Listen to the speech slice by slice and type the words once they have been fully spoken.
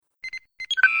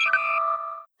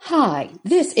Hi,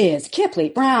 this is Kipley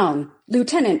Brown.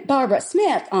 Lieutenant Barbara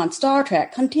Smith on Star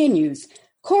Trek continues.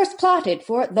 Course plotted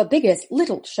for the biggest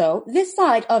little show this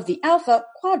side of the Alpha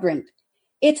Quadrant.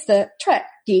 It's the Trek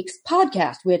Geeks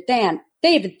podcast with Dan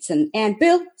Davidson and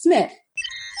Bill Smith.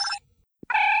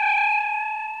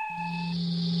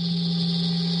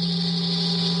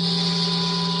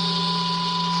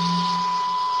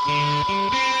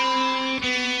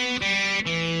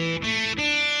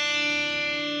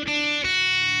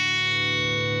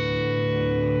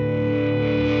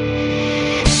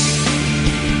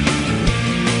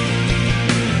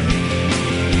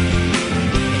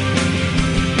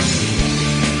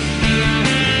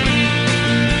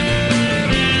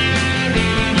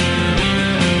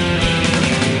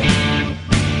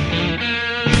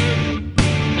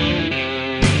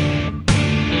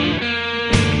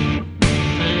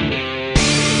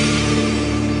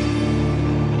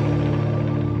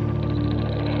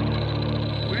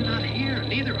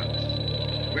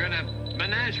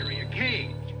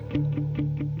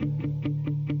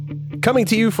 Coming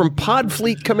to you from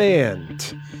Podfleet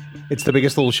Command. It's the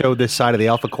biggest little show this side of the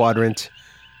Alpha Quadrant.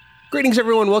 Greetings,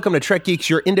 everyone. Welcome to Trek Geeks,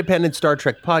 your independent Star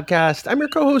Trek podcast. I'm your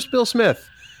co-host, Bill Smith.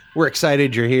 We're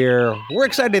excited you're here. We're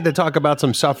excited to talk about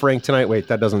some suffering tonight. Wait,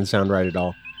 that doesn't sound right at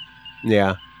all.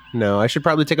 Yeah, no, I should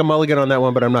probably take a mulligan on that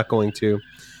one, but I'm not going to.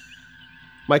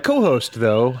 My co-host,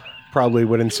 though, probably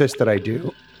would insist that I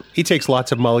do. He takes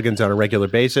lots of mulligans on a regular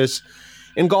basis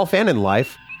in golf and in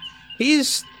life.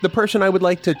 He's the person I would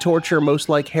like to torture most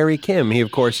like Harry Kim. He,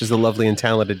 of course, is the lovely and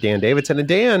talented Dan Davidson. And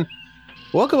Dan,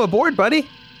 welcome aboard, buddy.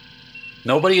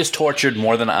 Nobody is tortured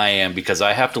more than I am because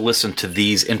I have to listen to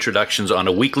these introductions on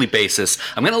a weekly basis.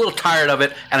 I'm getting a little tired of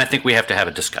it, and I think we have to have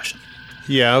a discussion.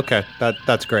 Yeah, okay.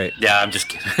 That's great. Yeah, I'm just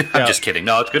kidding. I'm just kidding.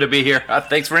 No, it's good to be here.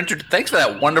 Thanks for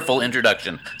that wonderful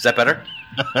introduction. Is that better?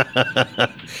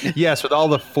 Yes, with all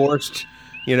the forced,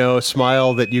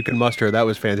 smile that you can muster. That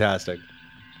was fantastic.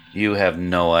 You have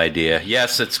no idea.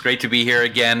 Yes, it's great to be here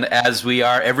again, as we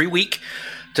are every week,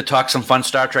 to talk some fun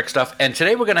Star Trek stuff. And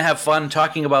today we're going to have fun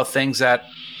talking about things that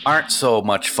aren't so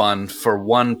much fun for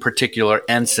one particular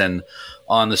ensign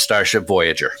on the Starship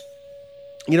Voyager.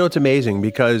 It's amazing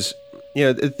because,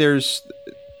 there's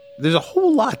a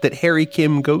whole lot that Harry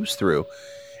Kim goes through.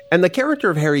 And the character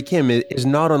of Harry Kim is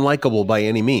not unlikable by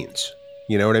any means.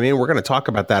 You know what I mean? We're going to talk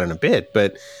about that in a bit.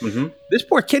 But This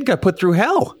poor kid got put through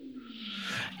hell.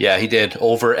 Yeah, he did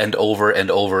over and over and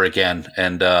over again,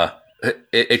 and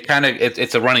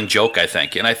it's a running joke, I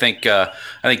think. And I think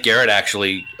Garrett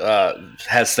actually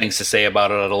has things to say about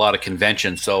it at a lot of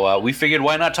conventions. So we figured,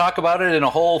 why not talk about it in a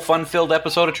whole fun-filled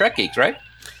episode of Trek Geeks, right?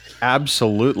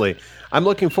 Absolutely. I'm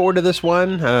looking forward to this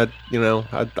one.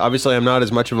 Obviously, I'm not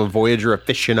as much of a Voyager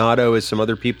aficionado as some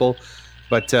other people,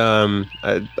 but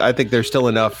I think there's still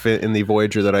enough in the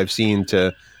Voyager that I've seen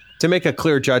to make a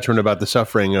clear judgment about the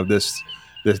suffering of this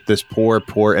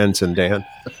poor ensign, Dan.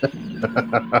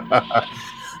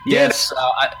 Yes,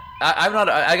 I'm not.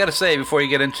 I got to say, before you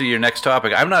get into your next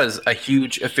topic, I'm not a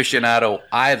huge aficionado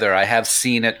either. I have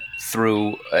seen it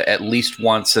through at least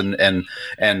once, and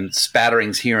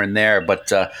spatterings here and there.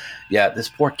 But this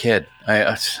poor kid.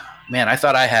 I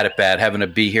thought I had it bad having to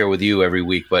be here with you every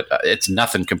week, but it's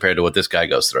nothing compared to what this guy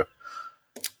goes through.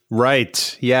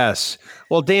 Right. Yes.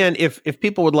 Well, Dan, if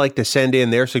people would like to send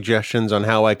in their suggestions on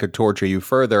how I could torture you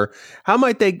further, how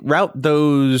might they route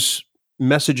those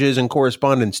messages and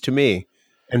correspondence to me,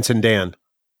 Ensign Dan?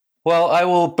 Well, I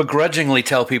will begrudgingly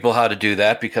tell people how to do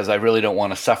that because I really don't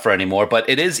want to suffer anymore. But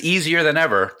it is easier than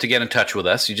ever to get in touch with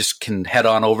us. You just can head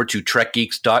on over to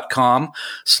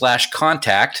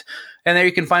trekgeeks.com/contact. And there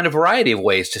you can find a variety of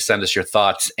ways to send us your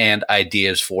thoughts and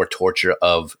ideas for torture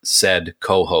of said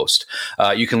co-host.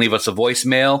 You can leave us a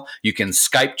voicemail. You can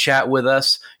Skype chat with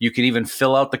us. You can even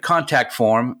fill out the contact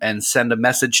form and send a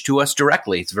message to us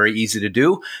directly. It's very easy to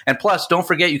do. And plus, don't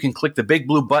forget, you can click the big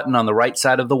blue button on the right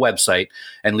side of the website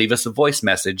and leave us a voice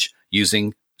message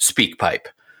using SpeakPipe.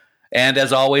 And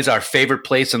as always, our favorite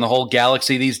place in the whole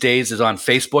galaxy these days is on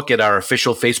Facebook at our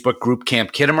official Facebook group,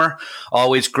 Camp Kittimer.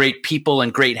 Always great people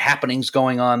and great happenings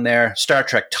going on there. Star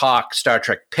Trek talk, Star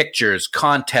Trek pictures,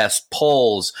 contests,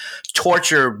 polls,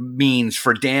 torture means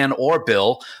for Dan or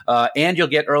Bill. And you'll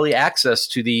get early access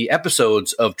to the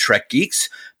episodes of Trek Geeks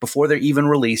before they're even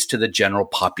released to the general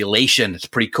population. It's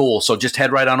pretty cool. So just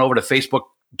head right on over to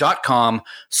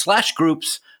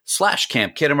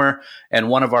facebook.com/groups/Camp Kittimer, and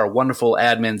one of our wonderful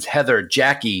admins, Heather,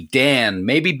 Jackie, Dan,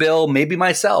 maybe Bill, maybe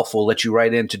myself, will let you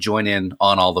right in to join in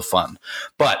on all the fun.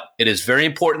 But it is very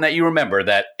important that you remember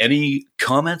that any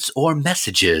comments or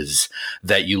messages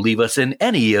that you leave us in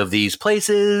any of these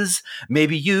places may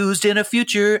be used in a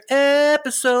future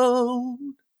episode.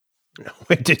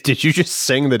 Wait, did you just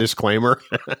sing the disclaimer?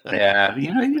 Yeah,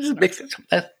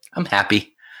 I'm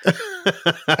happy. I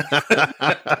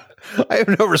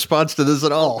have no response to this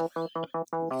at all.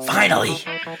 Finally.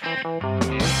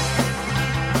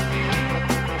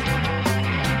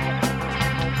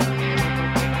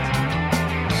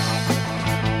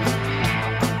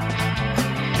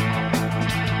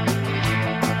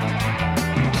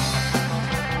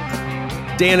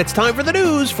 Dan, it's time for the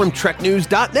news from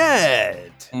TrekNews.net.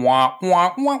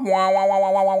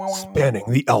 Spanning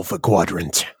the Alpha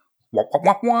Quadrant. For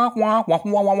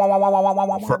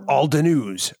all the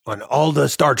news on all the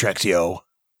Star Treks, yo.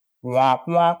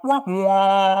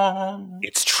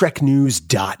 It's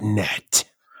TrekNews.net.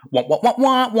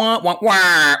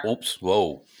 Oops,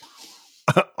 whoa.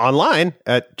 Online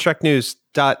at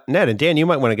TrekNews.net. And Dan, you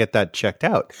might want to get that checked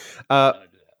out.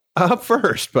 Up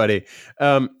first, buddy.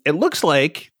 It looks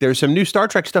like there's some new Star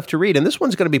Trek stuff to read, and this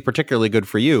one's going to be particularly good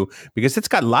for you because it's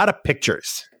got a lot of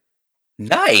pictures.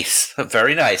 Nice.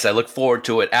 Very nice. I look forward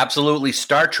to it. Absolutely.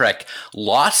 Star Trek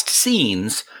Lost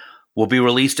Scenes will be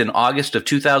released in August of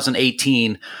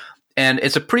 2018, and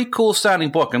it's a pretty cool sounding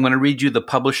book. I'm going to read you the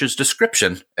publisher's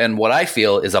description and what I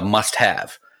feel is a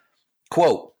must-have.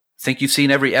 Quote, think you've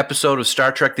seen every episode of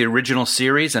Star Trek the original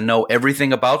series and know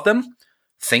everything about them?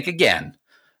 Think again.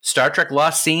 Star Trek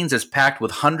Lost Scenes is packed with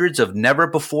hundreds of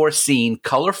never-before-seen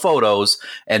color photos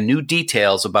and new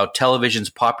details about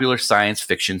television's popular science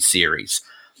fiction series.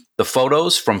 The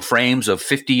photos from frames of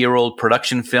 50-year-old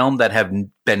production film that have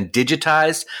been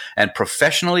digitized and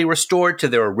professionally restored to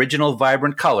their original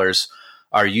vibrant colors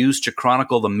are used to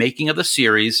chronicle the making of the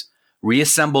series,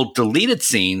 reassemble deleted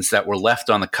scenes that were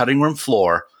left on the cutting room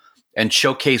floor, and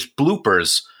showcase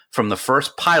bloopers from the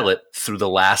first pilot through the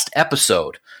last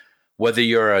episode. Whether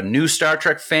you're a new Star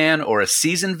Trek fan or a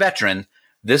seasoned veteran,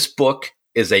 this book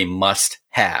is a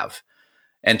must-have.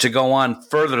 And to go on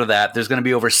further to that, there's going to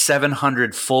be over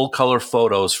 700 full-color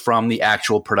photos from the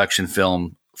actual production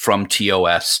film from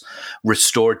TOS,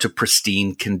 restored to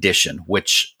pristine condition,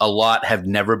 which a lot have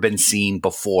never been seen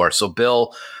before. So,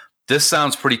 Bill, this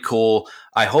sounds pretty cool.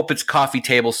 I hope it's coffee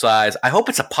table size. I hope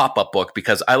it's a pop-up book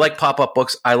because I like pop-up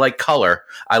books. I like color.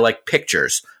 I like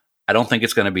pictures. I don't think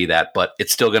it's going to be that, but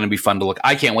it's still going to be fun to look.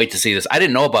 I can't wait to see this. I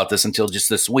didn't know about this until just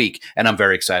this week, and I'm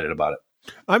very excited about it.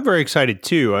 I'm very excited,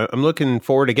 too. I'm looking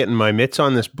forward to getting my mitts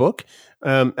on this book.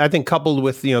 I think coupled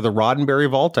with, the Roddenberry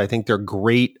Vault, I think they're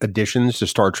great additions to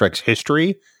Star Trek's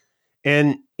history.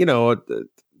 And,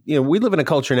 we live in a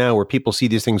culture now where people see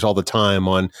these things all the time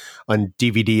on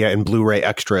DVD and Blu-ray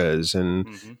extras and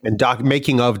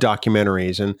making of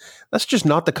documentaries. And that's just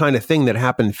not the kind of thing that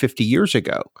happened 50 years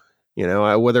ago.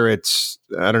 Whether it's,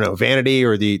 vanity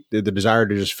or the desire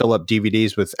to just fill up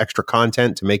DVDs with extra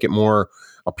content to make it more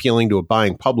appealing to a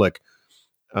buying public.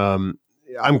 I'm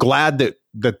glad that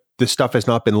this stuff has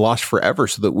not been lost forever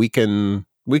so that we can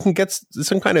get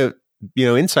some kind of,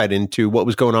 insight into what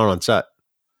was going on set.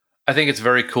 I think it's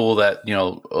very cool that,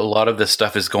 a lot of this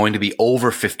stuff is going to be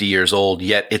over 50 years old,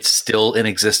 yet it's still in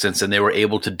existence and they were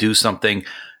able to do something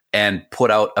and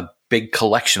put out a big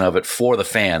collection of it for the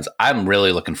fans. I'm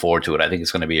really looking forward to it. I think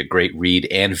it's going to be a great read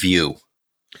and view.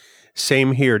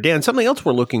 Same here. Dan, something else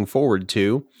we're looking forward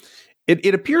to.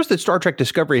 It appears that Star Trek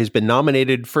Discovery has been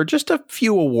nominated for just a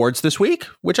few awards this week,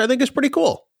 which I think is pretty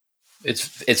cool.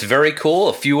 It's very cool,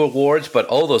 a few awards, but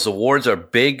those awards are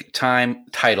big time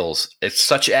titles. It's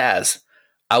such as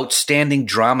Outstanding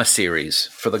Drama Series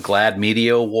for the GLAAD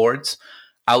Media Awards,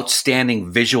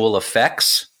 Outstanding Visual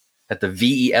Effects at the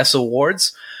VES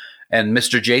Awards, and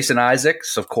Mr. Jason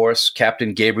Isaacs, of course,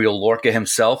 Captain Gabriel Lorca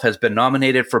himself, has been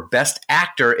nominated for Best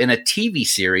Actor in a TV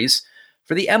Series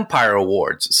for the Empire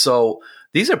Awards. So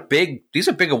these are big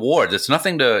awards. It's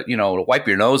nothing to wipe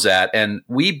your nose at. And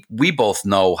we both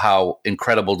know how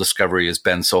incredible Discovery has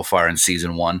been so far in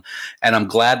season 1. And I'm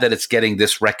glad that it's getting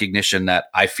this recognition that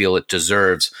I feel it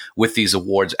deserves with these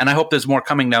awards. And I hope there's more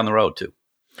coming down the road too.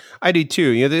 I do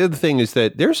too. The other thing is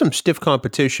that there's some stiff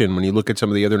competition when you look at some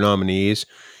of the other nominees.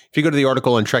 If you go to the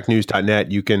article on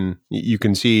TrekNews.net, you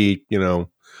can see,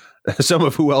 some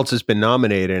of who else has been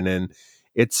nominated, and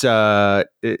it's a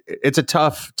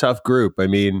tough group. I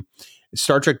mean,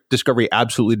 Star Trek Discovery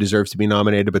absolutely deserves to be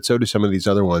nominated, but so do some of these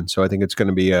other ones. So I think it's going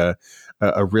to be a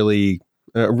really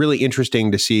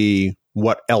interesting to see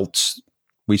what else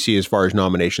we see as far as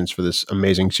nominations for this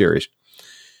amazing series.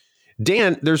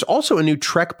 Dan, there's also a new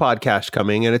Trek podcast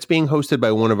coming, and it's being hosted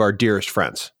by one of our dearest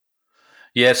friends.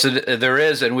 Yes, there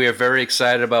is, and we are very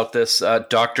excited about this.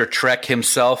 Dr. Trek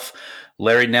himself,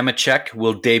 Larry Nemecek,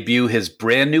 will debut his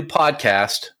brand new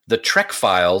podcast, The Trek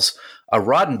Files, a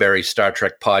Roddenberry Star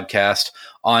Trek podcast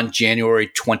on January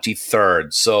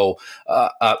 23rd. So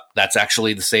that's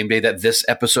actually the same day that this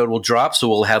episode will drop. So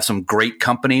we'll have some great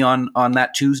company on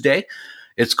that Tuesday.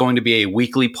 It's going to be a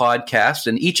weekly podcast,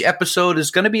 and each episode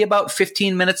is going to be about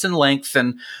 15 minutes in length,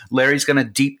 and Larry's going to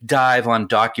deep dive on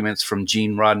documents from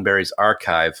Gene Roddenberry's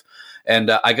archive.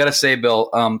 And I got to say, Bill,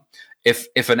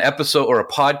 if an episode or a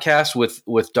podcast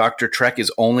with Dr. Trek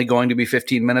is only going to be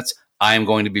 15 minutes, I am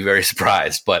going to be very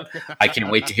surprised, but I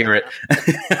can't wait to hear it.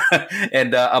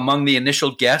 And among the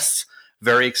initial guests,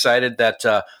 very excited that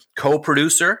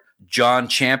co-producer John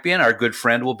Champion, our good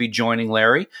friend, will be joining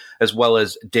Larry, as well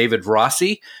as David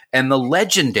Rossi, and the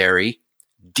legendary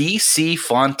DC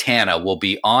Fontana will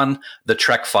be on the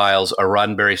Trek Files, a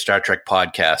Roddenberry Star Trek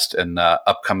podcast, and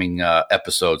upcoming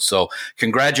episodes. So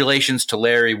congratulations to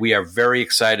Larry. We are very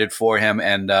excited for him,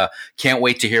 and can't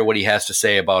wait to hear what he has to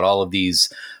say about all of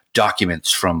these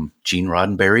documents from Gene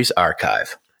Roddenberry's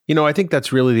archive. You know, I think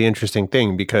that's really the interesting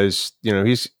thing, because, you know,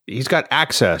 he's got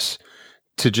access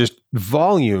to just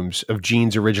volumes of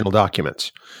Gene's original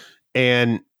documents.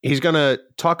 And he's going to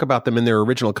talk about them in their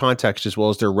original context as well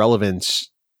as their relevance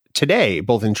today,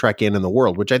 both in Trek and in the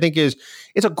world, which I think it's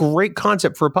a great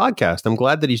concept for a podcast. I'm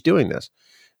glad that he's doing this.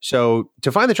 So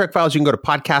to find the Trek Files, you can go to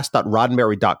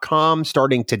podcast.roddenberry.com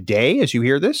starting today as you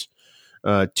hear this,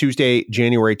 Tuesday,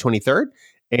 January 23rd.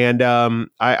 And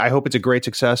I hope it's a great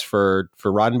success for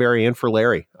Roddenberry and for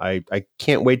Larry. I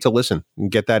can't wait to listen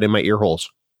and get that in my ear holes.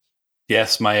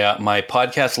 Yes, my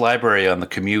podcast library on the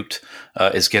commute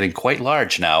is getting quite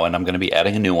large now, and I'm going to be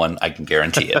adding a new one. I can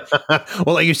guarantee it.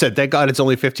 Well, like you said, thank God it's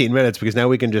only 15 minutes, because now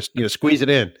we can just squeeze it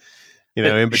in.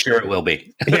 Sure, it will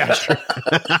be. Yeah. Sure.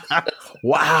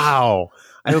 Wow.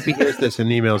 I hope he hears this and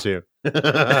emails you.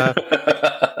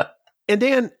 And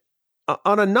Dan,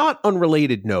 on a not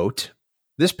unrelated note,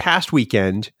 this past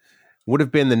weekend would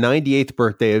have been the 98th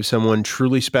birthday of someone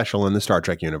truly special in the Star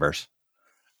Trek universe.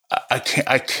 I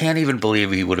can't even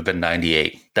believe he would have been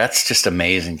 98. That's just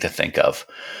amazing to think of.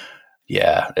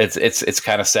 Yeah, it's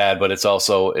kind of sad, but it's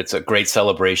a great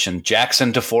celebration.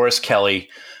 Jackson DeForest Kelley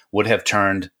would have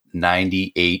turned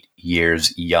 98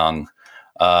 years young.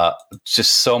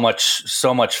 Just so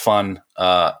much fun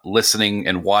listening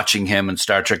and watching him in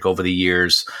Star Trek over the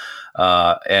years.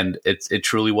 And it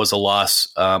truly was a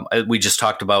loss. We just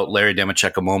talked about Larry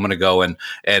Nemecek a moment ago,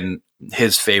 and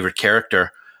his favorite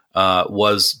character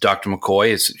was Dr.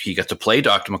 McCoy. He got to play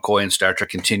Dr. McCoy in Star Trek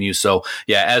Continues. So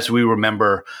yeah, as we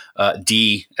remember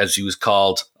D, as he was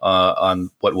called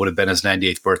on what would have been his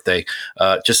 98th birthday,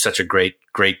 just such a great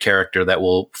character that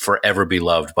will forever be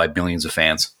loved by millions of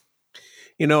fans.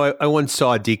 You know, I once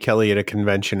saw D. Kelley at a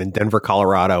convention in Denver,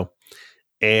 Colorado,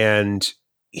 and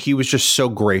he was just so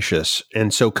gracious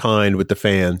and so kind with the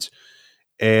fans.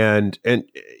 And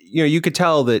you could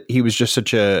tell that he was just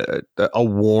such a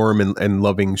warm and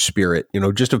loving spirit,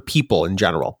 just of people in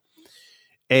general.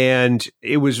 And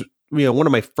it was, one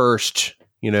of my first,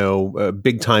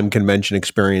 big time convention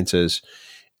experiences.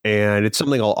 And it's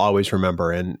something I'll always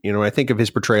remember. And, I think of his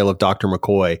portrayal of Dr.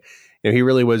 McCoy. He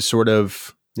really was sort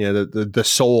of, the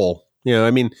soul.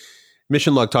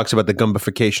 Mission Log talks about the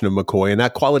gumbification of McCoy, and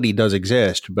that quality does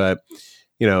exist. But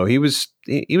he was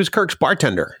Kirk's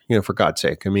bartender. For God's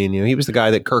sake. He was the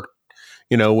guy that Kirk,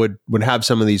 would have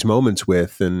some of these moments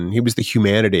with, and he was the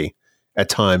humanity at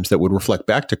times that would reflect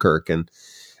back to Kirk, and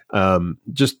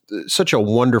just such a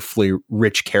wonderfully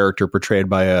rich character portrayed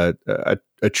by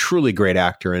a truly great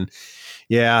actor. And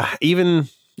yeah, even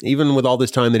with all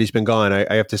this time that he's been gone,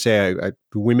 I have to say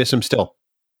we miss him still.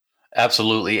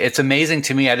 Absolutely. It's amazing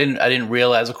to me. I didn't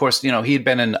realize, of course, he had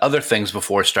been in other things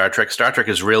before Star Trek. Star Trek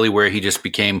is really where he just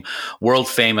became world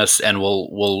famous and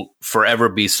will forever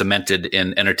be cemented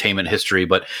in entertainment history.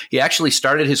 But he actually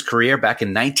started his career back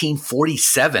in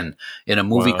 1947 in a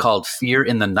movie called Fear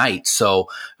in the Night. So,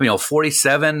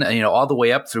 47, all the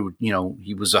way up through,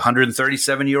 he was a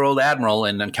 137-year-old admiral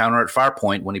in Encounter at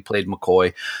Farpoint when he played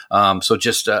McCoy. So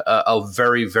just a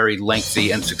very, very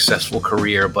lengthy and successful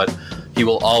career, but he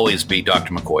will always be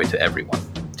Dr. McCoy to everyone.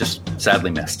 Just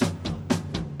sadly missed.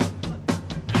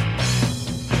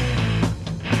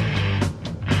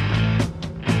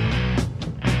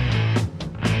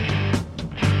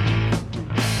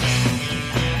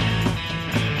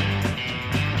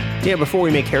 Yeah, before we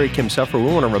make Harry Kim suffer, we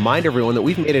want to remind everyone that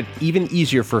we've made it even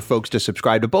easier for folks to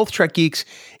subscribe to both Trek Geeks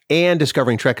and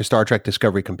Discovering Trek, a Star Trek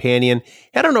Discovery Companion.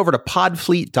 Head on over to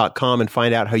podfleet.com and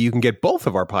find out how you can get both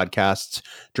of our podcasts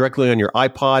directly on your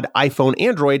iPod, iPhone,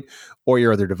 Android, or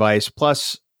your other device.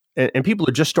 Plus, and people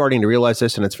are just starting to realize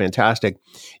this, and it's fantastic.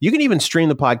 You can even stream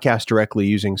the podcast directly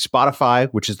using Spotify,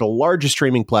 which is the largest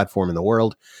streaming platform in the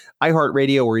world,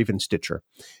 iHeartRadio, or even Stitcher.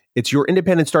 It's your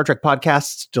independent Star Trek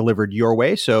podcasts delivered your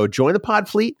way. So join the pod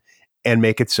fleet and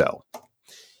make it so.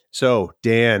 So,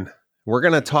 Dan, we're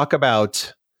going to talk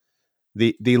about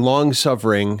the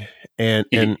long-suffering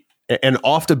and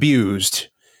oft abused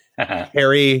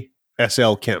Harry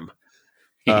S.L. Kim.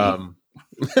 Wow,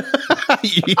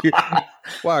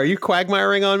 are you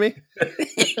quagmiring on me?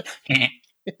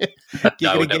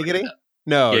 Giggity.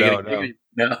 No.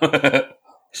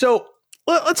 So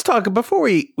let's talk, before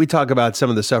we talk about some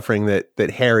of the suffering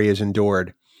that Harry has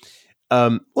endured.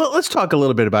 Let's talk a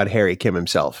little bit about Harry Kim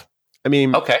himself. I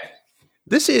mean, okay,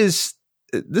 this is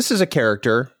a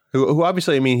character who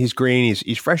obviously, I mean, he's green.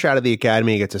 He's fresh out of the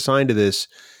academy. He gets assigned to this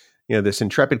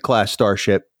Intrepid class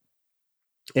starship,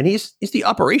 and he's the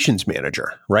operations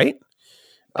manager, right?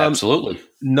 Absolutely.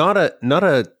 Not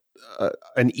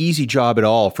an easy job at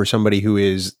all for somebody who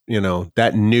is,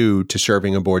 that new to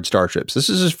serving aboard starships. This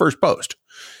is his first post.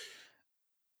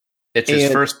 It's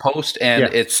his first post, and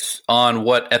it's on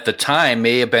what at the time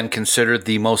may have been considered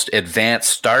the most advanced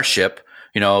starship.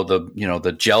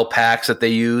 The gel packs that they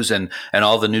use and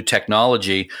all the new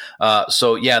technology.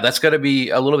 So that's got to be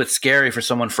a little bit scary for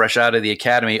someone fresh out of the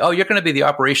academy. Oh, you're going to be the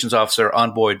operations officer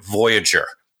on board Voyager.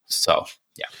 So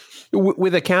yeah,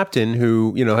 with a captain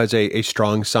who has a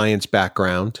strong science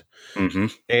background, mm-hmm.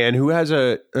 and who has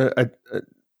a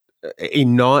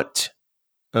not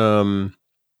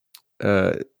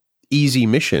easy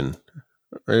mission.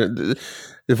 The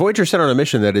Voyager sent on a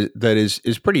mission that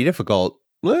is pretty difficult.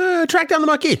 Track down the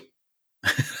Maquis.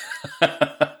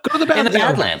 Go to the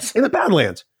Badlands. In the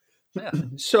Badlands. Yeah.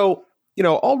 So,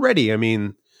 already, I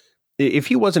mean, if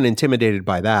he wasn't intimidated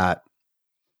by that,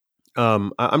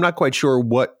 I'm not quite sure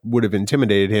what would have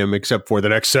intimidated him except for the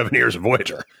next 7 years of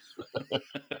Voyager.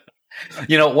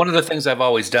 One of the things I've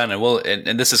always done,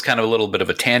 and this is kind of a little bit of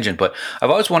a tangent, but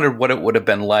I've always wondered what it would have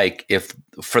been like if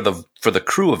for the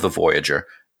crew of the Voyager,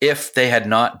 if they had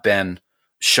not been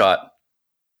shot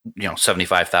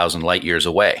 75,000 light years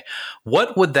away.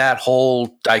 What would that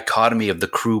whole dichotomy of the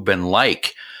crew been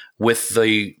like with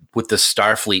the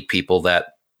Starfleet people that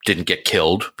didn't get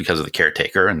killed because of the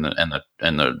caretaker and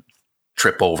the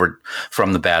trip over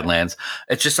from the Badlands?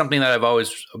 It's just something that I've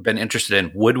always been interested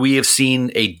in. Would we have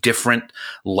seen a different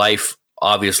life,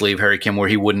 obviously, of Harry Kim, where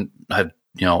he wouldn't have,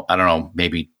 I don't know,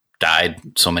 maybe died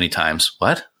so many times?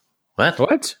 What?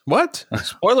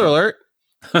 Spoiler alert.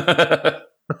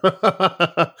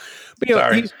 But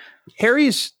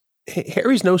Harry's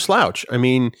no slouch. I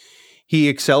mean, he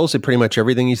excels at pretty much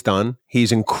everything he's done.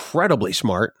 He's incredibly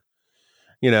smart.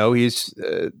 He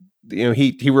reportedly,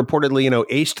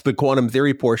 aced the quantum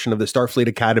theory portion of the Starfleet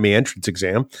Academy entrance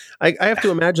exam. I have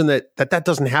to imagine that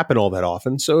doesn't happen all that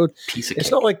often. So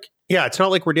it's not like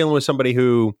we're dealing with somebody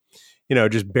who,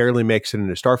 just barely makes it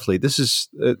into Starfleet.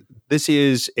 This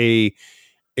is a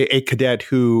cadet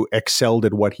who excelled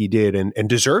at what he did and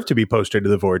deserved to be posted to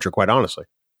the Voyager, quite honestly.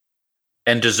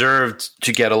 And deserved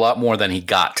to get a lot more than he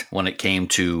got when it came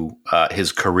to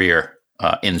his career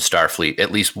in Starfleet,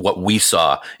 at least what we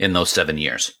saw in those 7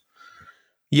 years.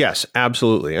 Yes,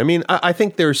 absolutely. I mean, I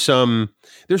think there's some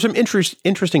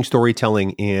interesting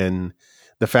storytelling in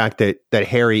the fact that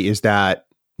Harry is that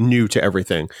new to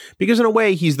everything, because in a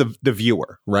way he's the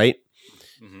viewer, right?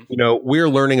 Mm-hmm. We're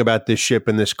learning about this ship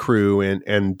and this crew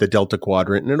and the Delta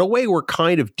Quadrant, and in a way we're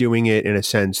kind of doing it in a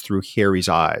sense through Harry's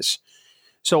eyes.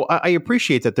 So I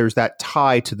appreciate that there's that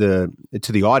tie to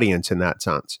the audience in that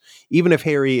sense, even if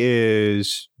Harry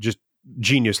is just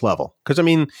genius level, because I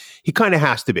mean he kind of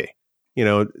has to be.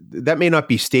 That may not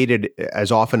be stated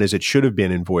as often as it should have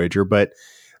been in Voyager, but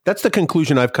that's the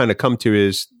conclusion I've kind of come to,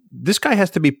 is this guy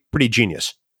has to be pretty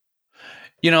genius.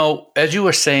 As you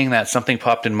were saying that, something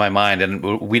popped in my mind,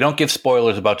 and we don't give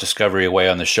spoilers about Discovery away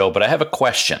on the show, but I have a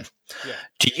question. Yeah.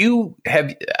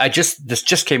 This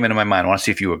just came into my mind. I want to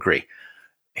see if you agree.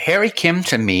 Harry Kim,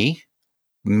 to me,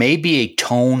 may be a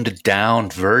toned down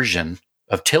version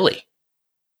of Tilly.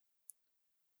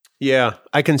 Yeah,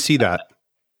 I can see that.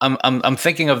 I'm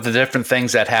thinking of the different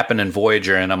things that happen in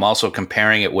Voyager, and I'm also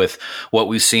comparing it with what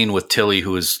we've seen with Tilly,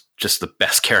 who is just the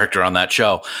best character on that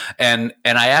show. And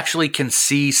I actually can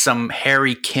see some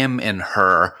Harry Kim in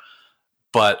her,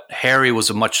 but Harry was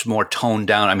a much more toned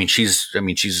down. I mean, she's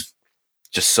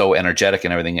just so energetic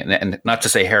and everything. And not to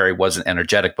say Harry wasn't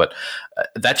energetic, but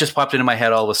that just popped into my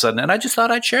head all of a sudden, and I just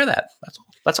thought I'd share that.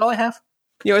 That's all I have.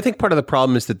 I think part of the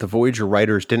problem is that the Voyager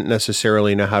writers didn't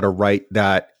necessarily know how to write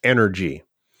that energy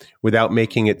without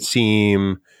making it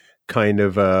seem kind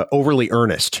of overly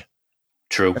earnest.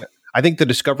 True. I think the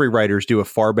Discovery writers do a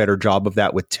far better job of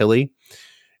that with Tilly,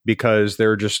 because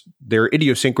there are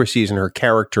idiosyncrasies in her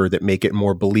character that make it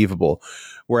more believable.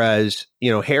 Whereas,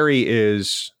 Harry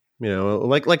is,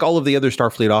 like all of the other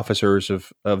Starfleet officers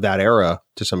of that era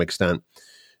to some extent,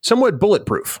 somewhat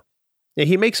bulletproof. Yeah,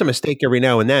 he makes a mistake every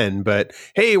now and then, but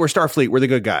hey, we're Starfleet, we're the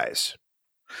good guys.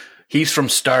 He's from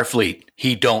Starfleet.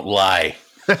 He don't lie.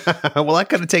 Well, that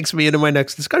kind of takes me into my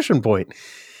next discussion point.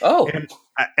 Oh,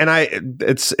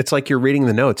 it's like you're reading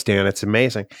the notes, Dan. It's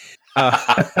amazing.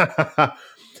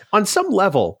 On some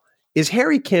level, is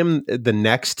Harry Kim the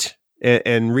next,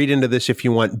 and read into this if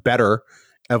you want, better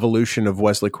evolution of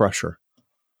Wesley Crusher?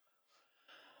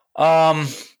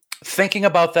 Thinking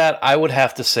about that, I would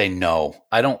have to say no.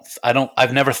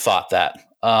 I've never thought that.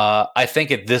 I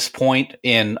think at this point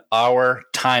in our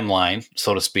timeline,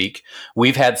 so to speak,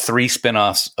 we've had 3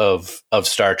 spinoffs of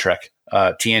Star Trek.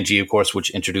 TNG, of course, which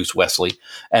introduced Wesley,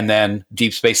 and then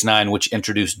Deep Space Nine, which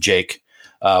introduced Jake,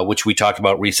 which we talked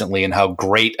about recently, and how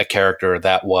great a character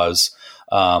that was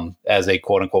as a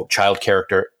quote unquote child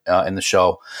character in the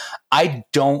show.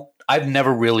 I've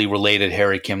never really related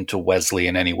Harry Kim to Wesley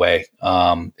in any way.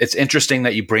 It's interesting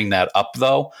that you bring that up,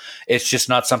 though. It's just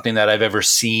not something that I've ever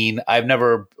seen. I've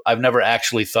never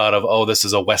actually thought of, oh, this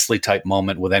is a Wesley type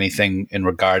moment with anything in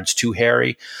regards to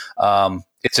Harry.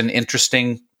 It's an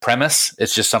interesting premise.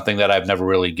 It's just something that I've never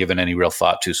really given any real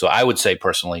thought to. So I would say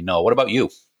personally, no. What about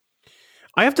you?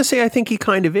 I have to say, I think he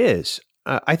kind of is.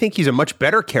 I think he's a much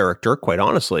better character, quite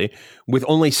honestly, with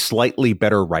only slightly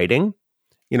better writing.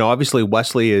 Obviously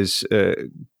Wesley is,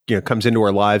 comes into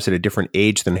our lives at a different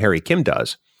age than Harry Kim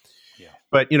does. Yeah.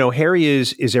 But, Harry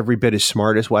is every bit as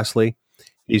smart as Wesley.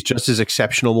 He's just as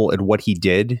exceptional at what he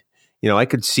did. I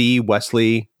could see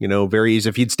Wesley, very easy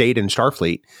if he'd stayed in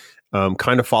Starfleet,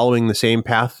 kind of following the same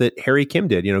path that Harry Kim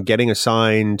did, getting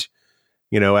assigned,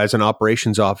 as an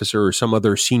operations officer or some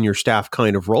other senior staff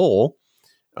kind of role,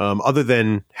 other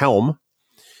than Helm,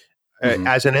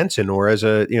 as an ensign or as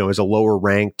a lower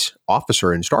ranked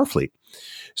officer in Starfleet.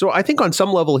 So I think on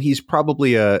some level, he's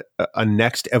probably a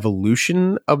next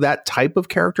evolution of that type of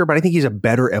character, but I think he's a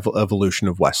better evolution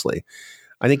of Wesley.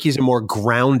 I think he's a more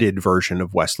grounded version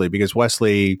of Wesley, because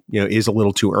Wesley, is a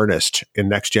little too earnest in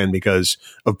Next Gen because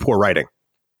of poor writing.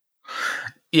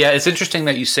 Yeah, it's interesting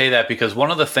that you say that, because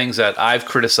one of the things that I've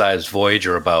criticized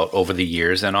Voyager about over the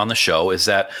years and on the show is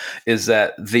that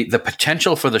the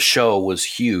potential for the show was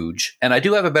huge, and I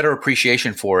do have a better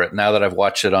appreciation for it now that I've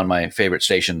watched it on my favorite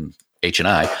station,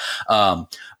 H&I.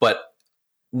 But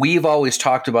we've always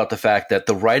talked about the fact that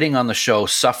the writing on the show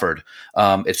suffered.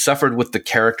 It suffered with the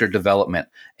character development,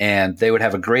 and they would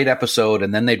have a great episode,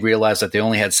 and then they'd realize that they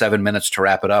only had 7 minutes to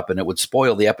wrap it up, and it would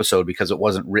spoil the episode because it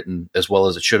wasn't written as well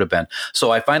as it should have been.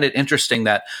 So I find it interesting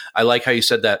that I like how you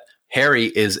said that Harry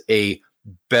is a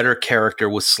better character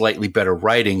with slightly better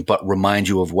writing, but reminds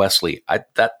you of Wesley.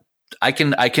 I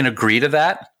can agree to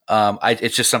that.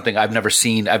 It's just something I've never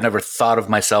seen. I've never thought of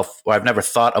myself, or I've never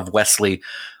thought of Wesley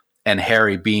and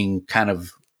Harry being kind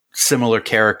of similar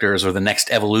characters, or the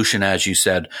next evolution, as you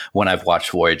said, when I've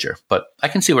watched Voyager. But I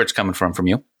can see where it's coming from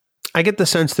you. I get the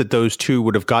sense that those two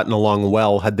would have gotten along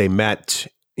well had they met,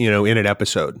 in an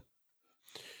episode.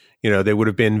 They would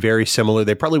have been very similar.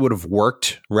 They probably would have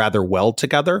worked rather well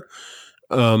together.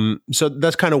 So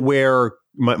that's kind of where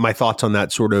my thoughts on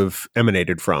that sort of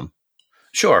emanated from.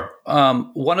 Sure.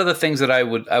 One of the things that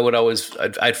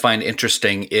I'd find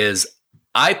interesting is,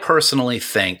 I personally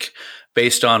think,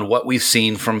 based on what we've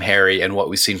seen from Harry and what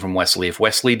we've seen from Wesley, if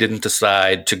Wesley didn't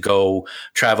decide to go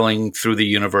traveling through the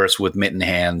universe with mitten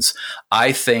hands,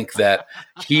 I think that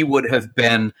he would have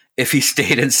been, if he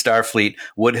stayed in Starfleet,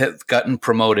 would have gotten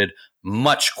promoted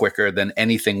much quicker than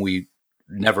anything we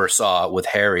never saw with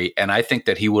Harry. And I think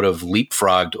that he would have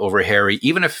leapfrogged over Harry,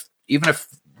 even if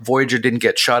Voyager didn't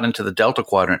get shot into the Delta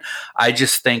Quadrant. I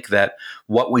just think that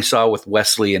what we saw with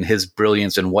Wesley and his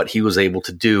brilliance and what he was able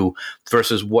to do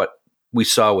versus what we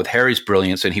saw with Harry's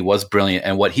brilliance, and he was brilliant,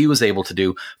 and what he was able to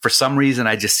do, for some reason,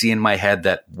 I just see in my head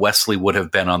that Wesley would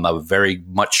have been on a very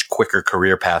much quicker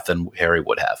career path than Harry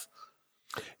would have.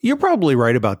 You're probably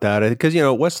right about that, because,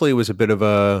 Wesley was a bit of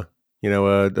a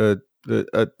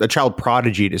child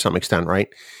prodigy to some extent, right?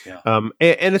 Yeah.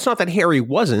 And it's not that Harry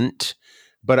wasn't,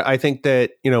 but I think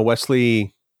that,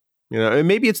 Wesley,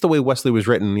 maybe it's the way Wesley was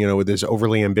written, with his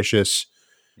overly ambitious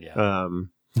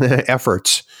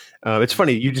efforts. It's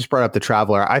funny, you just brought up the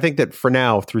Traveler. I think that for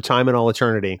now, through time and all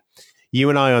eternity, you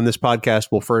and I on this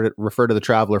podcast will refer to the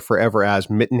Traveler forever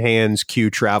as Mitten Hands Q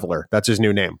Traveler. That's his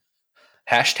new name.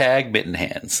 Hashtag Mitten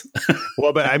Hands.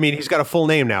 Well, but I mean, he's got a full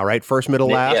name now, right? First, middle,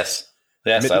 last.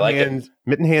 Yes, I like it.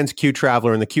 Mitten Hands Q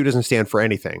Traveler, and the Q doesn't stand for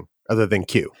anything other than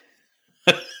Q.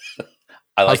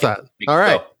 I like How's it. that? All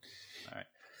right. All right.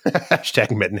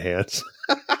 Hashtag mitten hands.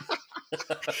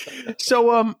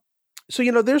 So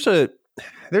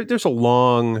there's a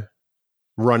long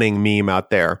running meme out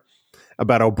there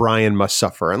about O'Brien must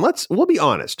suffer. And we'll be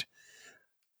honest.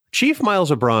 Chief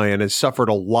Miles O'Brien has suffered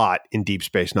a lot in Deep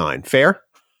Space Nine. Fair?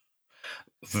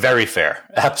 Very fair.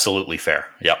 Absolutely fair.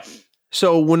 Yep.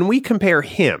 So when we compare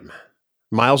him,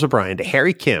 Miles O'Brien, to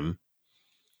Harry Kim,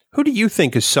 who do you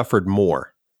think has suffered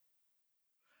more?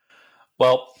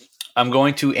 Well, I'm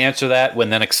going to answer that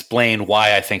and then explain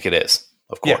why I think it is.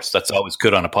 Of course, That's always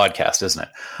good on a podcast, isn't it?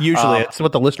 Usually it's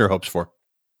what the listener hopes for.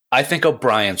 I think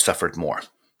O'Brien suffered more.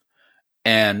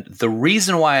 And the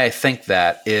reason why I think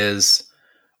that is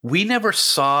we never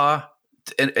saw,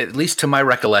 at least to my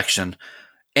recollection,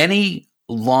 any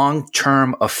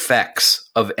long-term effects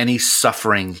of any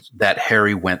suffering that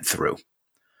Harry went through.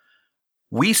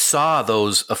 We saw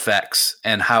those effects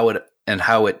and how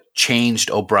it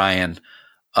changed O'Brien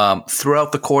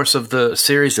throughout the course of the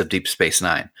series of Deep Space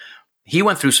Nine. He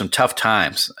went through some tough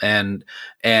times, and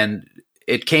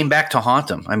it came back to haunt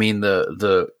him. I mean,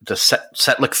 the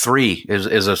Setlik 3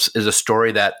 is a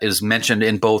story that is mentioned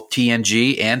in both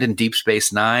TNG and in Deep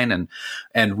Space Nine,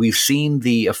 and we've seen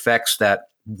the effects that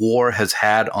war has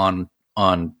had on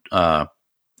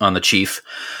the Chief.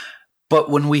 But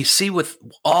when we see with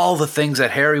all the things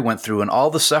that Harry went through and all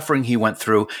the suffering he went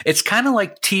through, it's kind of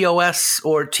like TOS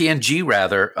or TNG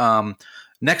rather.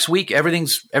 Next week,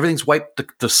 everything's wiped.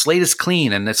 The slate is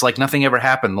clean, and it's like nothing ever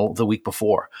happened the week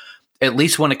before. At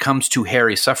least when it comes to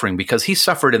Harry's suffering, because he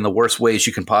suffered in the worst ways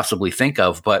you can possibly think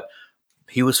of, but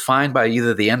he was fine by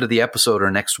either the end of the episode or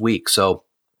next week. So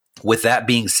with that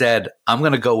being said, I'm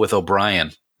going to go with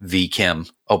O'Brien v. Kim.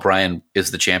 O'Brien is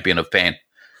the champion of pain.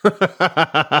 I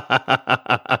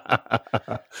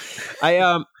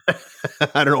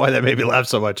don't know why that made me laugh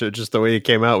so much. It just the way it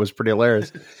came out was pretty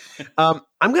hilarious. I'm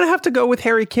going to have to go with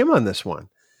Harry Kim on this one.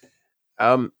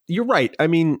 You're right. I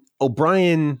mean,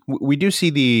 O'Brien, we do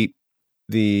see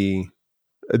the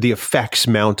effects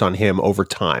mount on him over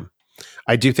time.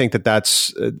 I do think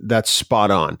that's spot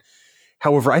on.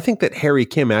 However, I think that Harry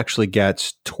Kim actually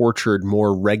gets tortured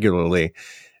more regularly.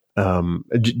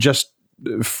 Just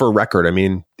for record, I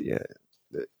mean,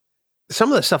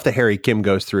 some of the stuff that Harry Kim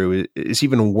goes through is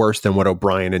even worse than what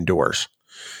O'Brien endures.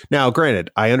 Now, granted,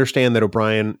 I understand that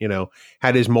O'Brien,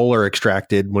 had his molar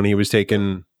extracted when he was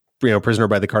taken, prisoner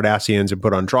by the Cardassians and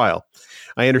put on trial.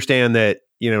 I understand that,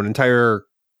 an entire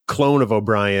clone of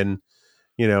O'Brien,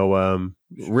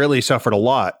 really suffered a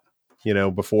lot,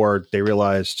 before they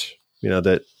realized,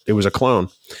 that it was a clone.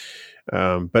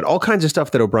 But all kinds of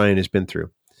stuff that O'Brien has been through.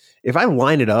 If I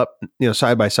line it up,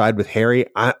 side by side with Harry,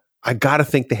 I got to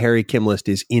think the Harry Kim list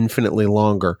is infinitely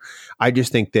longer. I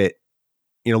just think that,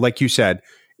 like you said,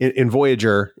 in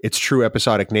Voyager, its true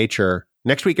episodic nature,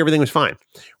 next week, everything was fine.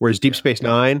 Whereas Deep Space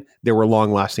Nine, there were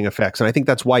long lasting effects. And I think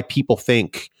that's why people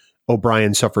think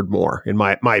O'Brien suffered more, in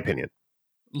my opinion.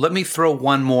 Let me throw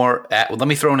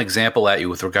an example at you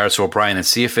with regards to O'Brien and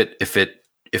see if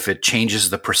it changes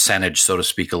the percentage, so to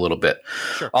speak, a little bit.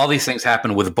 Sure. All these things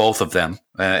happen with both of them,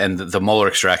 and the molar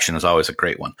extraction is always a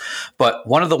great one. But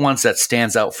one of the ones that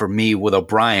stands out for me with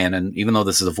O'Brien, and even though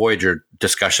this is a Voyager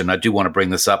discussion, I do want to bring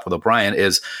this up with O'Brien,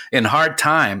 is in Hard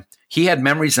Time, he had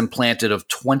memories implanted of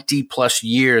 20 plus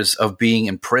years of being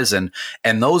in prison,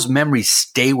 and those memories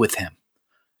stay with him.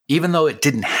 Even though it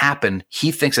didn't happen,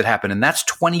 he thinks it happened. And that's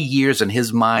 20 years in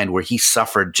his mind where he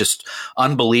suffered just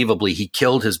unbelievably. He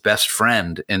killed his best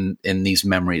friend in these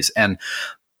memories. And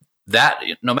that,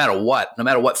 no matter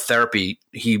what therapy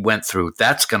he went through,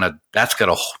 that's gonna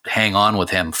hang on with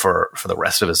him for the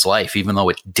rest of his life, even though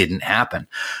it didn't happen.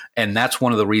 And that's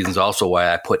one of the reasons also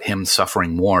why I put him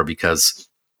suffering more, because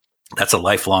that's a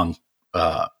lifelong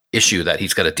issue that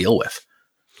he's got to deal with.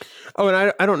 Oh,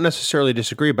 and I don't necessarily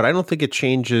disagree, but I don't think it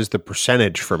changes the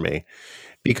percentage for me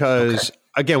because,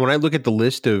 again, when I look at the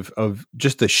list of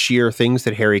just the sheer things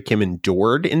that Harry Kim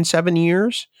endured in 7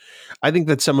 years, I think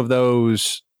that some of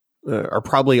those are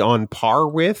probably on par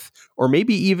with or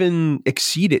maybe even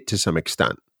exceed it to some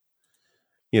extent.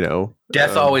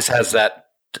 Death always has that.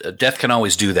 Death can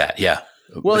always do that. Yeah.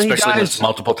 Well, especially when it's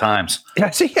multiple times.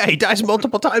 Yeah, he dies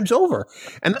multiple times over.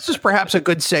 And this is perhaps a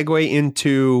good segue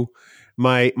into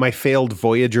my failed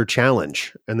Voyager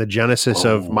challenge and the genesis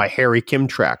of my Harry Kim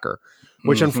tracker,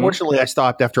 which unfortunately I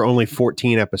stopped after only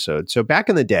 14 episodes. So back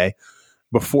in the day,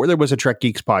 before there was a Trek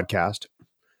Geeks podcast,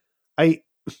 I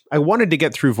wanted to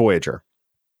get through Voyager.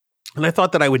 And I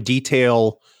thought that I would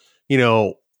detail,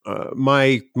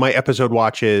 my episode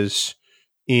watches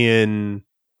in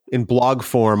blog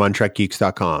form on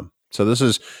trekgeeks.com. So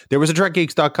there was a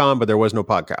TrekGeeks.com, but there was no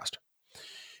podcast.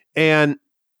 And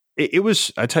it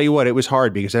was, I tell you what, it was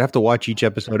hard because I'd have to watch each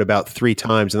episode about 3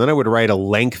 times, and then I would write a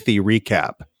lengthy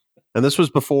recap. And this was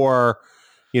before,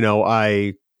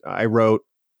 I wrote,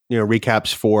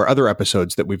 recaps for other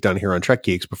episodes that we've done here on Trek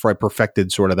Geeks before I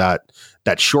perfected sort of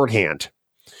that shorthand.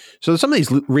 So some of these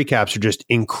recaps are just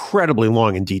incredibly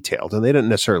long and detailed, and they didn't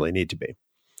necessarily need to be.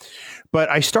 But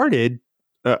I started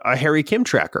a Harry Kim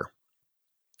tracker,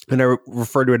 and I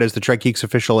refer to it as the Trek Geeks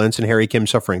official Ensign Harry Kim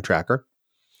suffering tracker.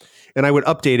 And I would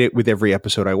update it with every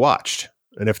episode I watched.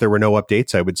 And if there were no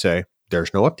updates, I would say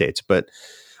there's no updates. But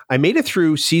I made it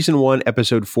through season 1,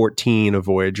 episode 14 of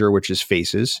Voyager, which is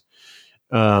Faces.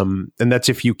 And that's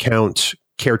if you count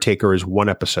Caretaker as one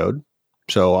episode.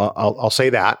 So I'll say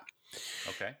that.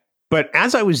 Okay. But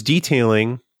as I was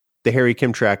detailing the Harry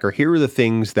Kim tracker, here are the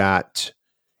things that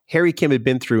Harry Kim had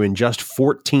been through in just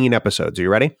 14 episodes. Are you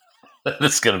ready?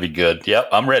 This is going to be good. Yep,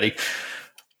 I'm ready.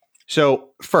 So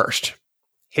first,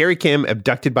 Harry Kim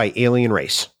abducted by alien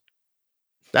race.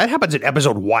 That happens in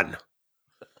episode 1.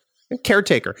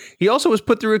 Caretaker. He also was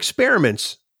put through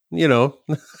experiments,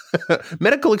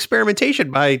 medical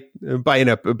experimentation by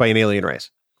an alien race.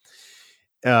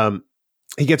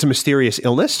 He gets a mysterious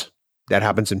illness that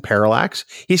happens in Parallax.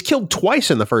 He's killed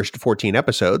twice in the first 14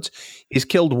 episodes. He's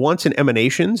killed once in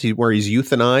Emanations, where he's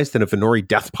euthanized in a Venori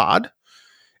death pod.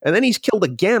 And then he's killed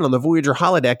again on the Voyager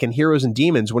holodeck in Heroes and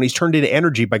Demons when he's turned into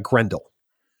energy by Grendel.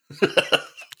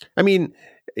 I mean,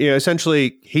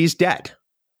 essentially, he's dead.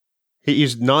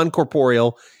 He's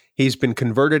non-corporeal. He's been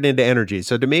converted into energy.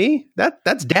 So to me,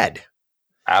 that's dead.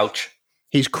 Ouch.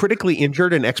 He's critically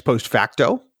injured in ex post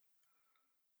facto.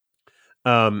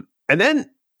 And then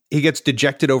he gets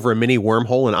dejected over a mini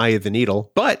wormhole in Eye of the Needle,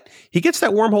 but he gets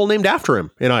that wormhole named after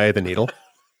him in Eye of the Needle.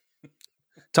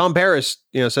 Tom Paris,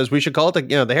 says we should call it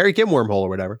the Harry Kim wormhole or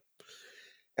whatever.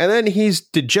 And then he's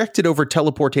dejected over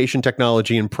teleportation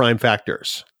technology in Prime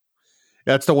Factors.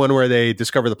 That's the one where they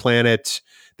discover the planet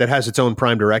that has its own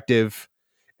prime directive.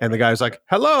 And the guy's like,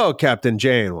 hello, Captain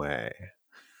Janeway.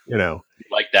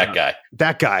 Like that guy.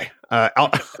 That guy.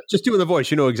 I'll just doing the voice.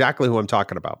 You know exactly who I'm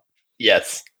talking about.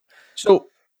 Yes. So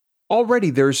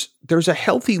already there's a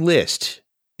healthy list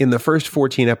in the first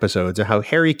 14 episodes of how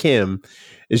Harry Kim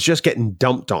is just getting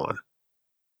dumped on.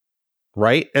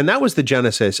 Right? And that was the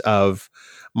genesis of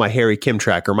my Harry Kim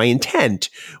tracker. My intent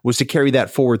was to carry that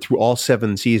forward through all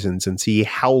 7 seasons and see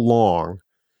how long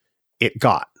it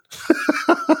got.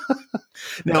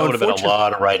 Now, that would have been a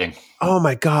lot of writing. Oh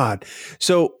my God.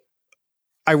 So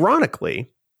ironically,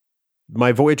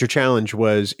 my Voyager challenge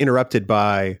was interrupted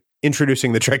by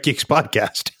introducing the Trek Geeks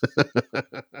podcast.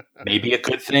 Maybe a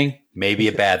good thing, maybe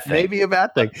a bad thing. Maybe a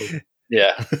bad thing.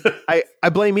 Yeah. I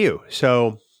blame you.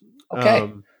 So,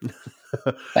 okay.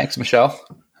 Thanks, Michelle.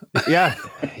 Yeah.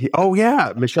 Oh,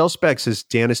 yeah. Michelle Speck says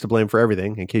Dan is to blame for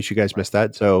everything, in case you guys missed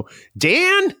that. So,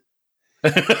 Dan?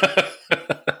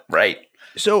 Right.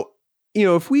 So,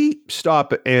 if we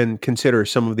stop and consider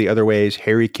some of the other ways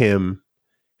Harry Kim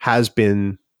has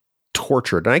been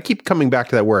tortured, and I keep coming back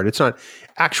to that word. It's not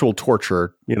actual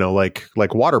torture, like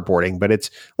waterboarding, but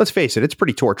let's face it, it's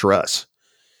pretty torturous.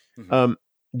 Mm-hmm.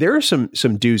 There are some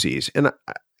doozies, and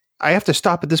I have to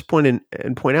stop at this point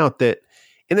and point out that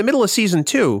in the middle of season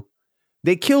 2,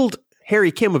 they killed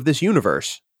Harry Kim of this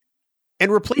universe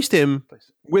and replaced him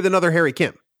with another Harry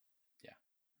Kim.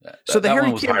 Yeah. So the Harry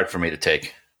one was Kim, hard for me to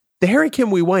take. The Harry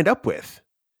Kim we wind up with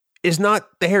is not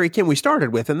the Harry Kim we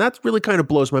started with, and that really kind of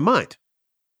blows my mind.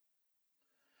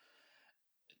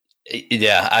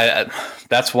 Yeah,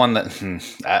 that's one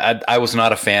that I was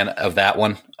not a fan of that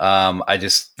one. I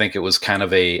just think it was kind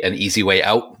of an easy way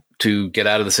out to get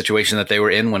out of the situation that they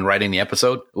were in when writing the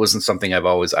episode. It wasn't something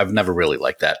I've never really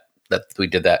liked that we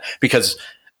did that, because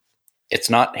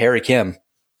it's not Harry Kim.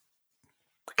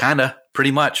 Kind of,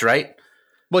 pretty much, right?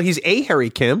 Well, he's a Harry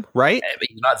Kim, right? But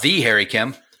he's not the Harry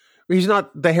Kim. He's not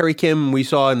the Harry Kim we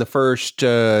saw in the first,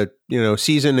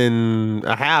 season and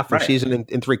a half or season in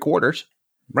 3/4.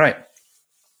 Right.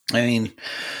 I mean,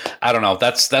 I don't know.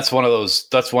 That's one of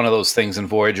those things in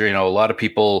Voyager. A lot of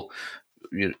people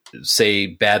say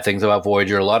bad things about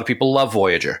Voyager. A lot of people love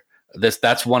Voyager.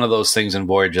 That's one of those things in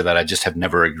Voyager that I just have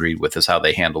never agreed with, is how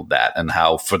they handled that, and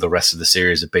how for the rest of the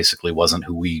series it basically wasn't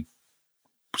who we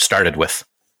started with.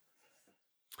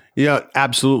 Yeah,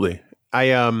 absolutely.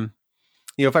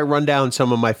 If I run down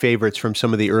some of my favorites from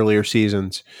some of the earlier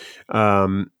seasons,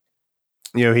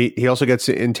 he also gets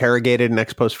interrogated in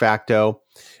ex post facto.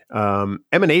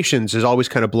 Emanations has always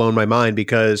kind of blown my mind,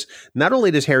 because not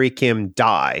only does Harry Kim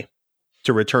die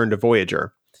to return to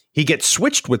Voyager, he gets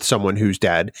switched with someone who's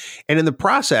dead, and in the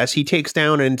process, he takes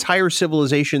down an entire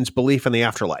civilization's belief in the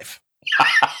afterlife,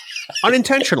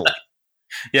 unintentionally.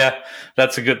 Yeah,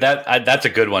 that's a good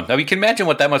one. I mean, you can imagine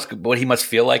what he must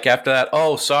feel like after that.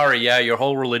 Oh, sorry, yeah, your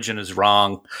whole religion is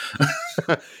wrong.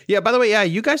 Yeah, by the way, yeah,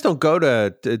 you guys don't go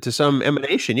to some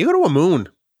emanation. You go to a moon.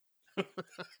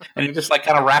 And you're just like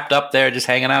kind of wrapped up there, just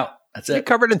hanging out. That's it. You're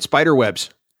covered in spider webs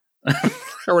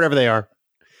or whatever they are.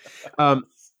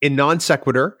 In Non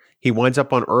Sequitur, he winds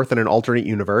up on Earth in an alternate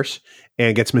universe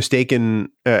and gets mistaken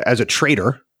as a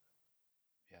traitor.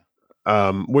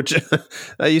 Which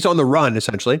he's on the run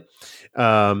essentially.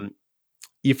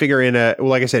 You figure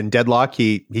like I said, in Deadlock,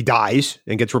 he dies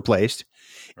and gets replaced.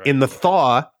 Right. In The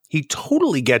Thaw, he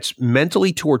totally gets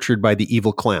mentally tortured by the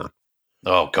evil clown.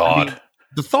 Oh God. I mean,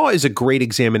 The Thaw is a great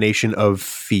examination of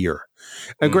fear.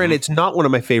 Granted, it's not one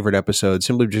of my favorite episodes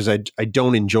simply because I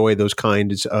don't enjoy those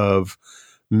kinds of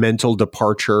mental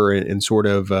departure and sort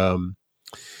of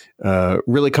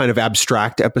really kind of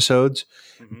abstract episodes.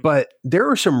 But there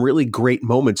are some really great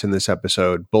moments in this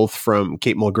episode, both from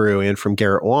Kate Mulgrew and from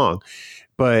Garrett Wang.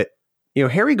 But,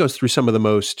 Harry goes through some of the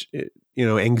most,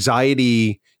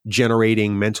 anxiety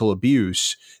generating mental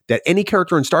abuse that any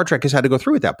character in Star Trek has had to go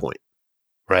through at that point.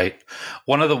 Right.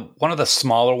 One of the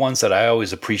smaller ones that I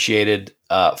always appreciated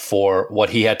for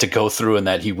what he had to go through and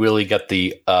that he really got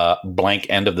the blank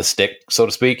end of the stick, so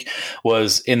to speak,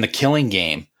 was in The Killing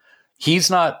Game. He's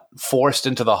not forced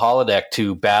into the holodeck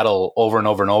to battle over and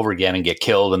over and over again and get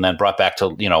killed and then brought back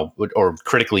to, or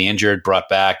critically injured, brought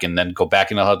back and then go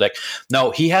back into the holodeck. No,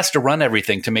 he has to run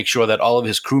everything to make sure that all of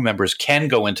his crew members can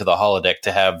go into the holodeck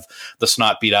to have the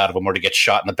snot beat out of them or to get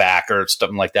shot in the back or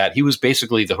something like that. He was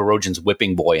basically the Hirogen's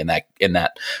whipping boy in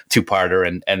that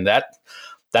two-parter. And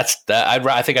that's that.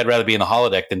 I think I'd rather be in the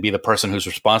holodeck than be the person who's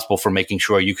responsible for making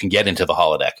sure you can get into the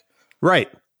holodeck. Right.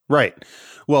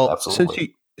 Well,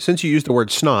 absolutely. Since you used the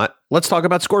word snot, let's talk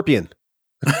about Scorpion.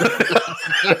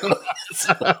 That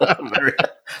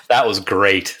was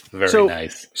great. Very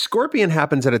nice. Scorpion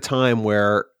happens at a time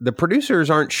where the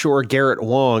producers aren't sure Garrett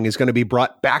Wang is going to be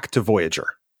brought back to Voyager.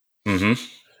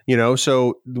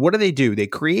 So what do? They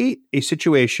create a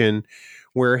situation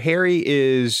where Harry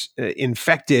is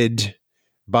infected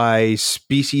by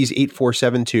species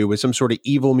 8472 with some sort of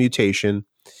evil mutation.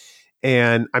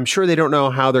 And I'm sure they don't know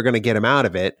how they're going to get him out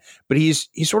of it, but he's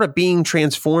sort of being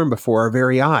transformed before our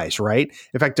very eyes, right?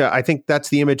 In fact, I think that's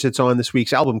the image that's on this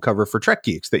week's album cover for Trek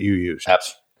Geeks that you used.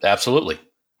 Absolutely.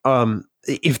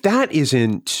 If that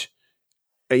isn't,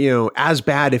 as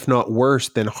bad, if not worse,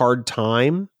 than Hard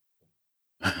Time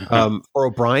for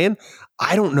O'Brien,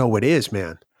 I don't know what is,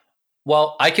 man.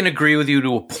 Well, I can agree with you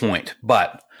to a point,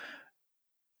 but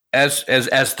as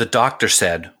the doctor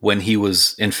said when he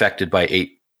was infected by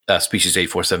species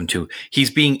 8472, he's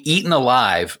being eaten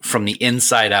alive from the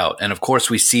inside out. And of course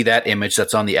we see that image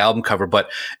that's on the album cover, but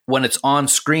when it's on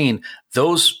screen,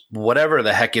 those, whatever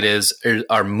the heck it is,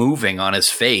 are moving on his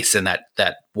face. And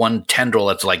that one tendril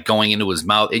that's like going into his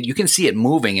mouth, you can see it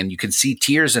moving and you can see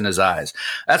tears in his eyes.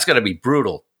 That's got to be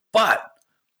brutal. But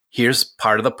here's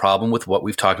part of the problem with what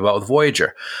we've talked about with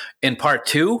Voyager. In part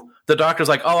 2, the doctor's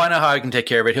like, oh, I know how I can take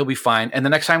care of it. He'll be fine. And the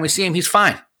next time we see him, he's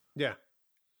fine. Yeah.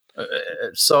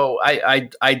 So I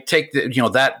take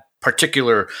that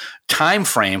particular time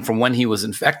frame from when he was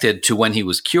infected to when he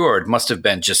was cured must have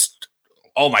been just,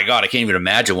 oh my God, I can't even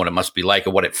imagine what it must be like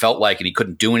or what it felt like, and he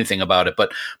couldn't do anything about it.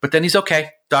 But then he's okay.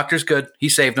 Doctor's good. He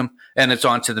saved him, and it's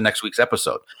on to the next week's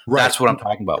episode. Right. That's what I'm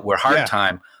talking about. Where Hard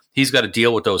Time, he's got to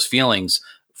deal with those feelings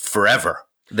forever.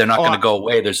 They're not going to go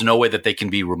away. There's no way that they can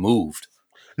be removed.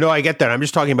 No, I get that. I'm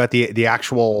just talking about the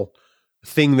actual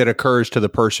thing that occurs to the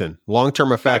person.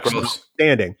 Long-term effects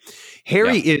notwithstanding.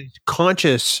 Harry is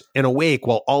conscious and awake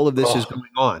while all of this is going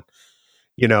on.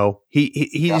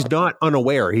 He's not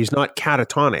unaware. He's not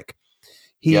catatonic.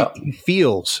 He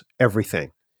feels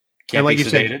everything. Can't and like be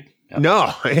sedated.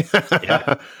 No.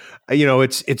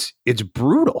 It's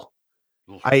brutal.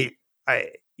 I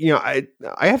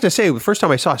have to say, the first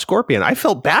time I saw Scorpion, I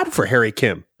felt bad for Harry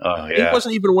Kim. Oh, yeah. He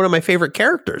wasn't even one of my favorite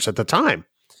characters at the time.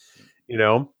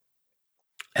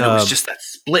 And it was just that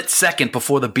split second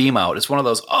before the beam out. It's one of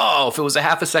those, if it was a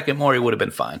half a second more, he would have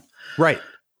been fine. Right.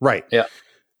 Yeah.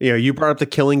 You brought up The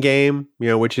Killing Game,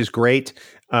 which is great.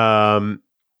 Living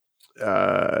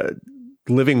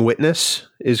Witness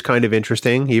is kind of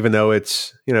interesting, even though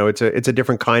it's a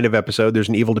different kind of episode. There's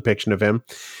an evil depiction of him.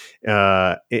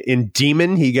 In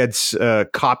Demon, he gets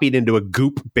copied into a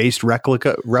goop-based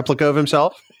replica of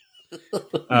himself.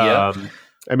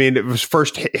 It was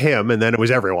first him, and then it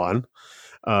was everyone.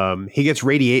 He gets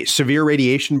severe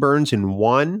radiation burns in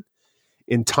 1.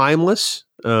 in Timeless,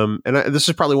 this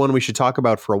is probably one we should talk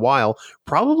about for a while,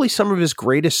 probably some of his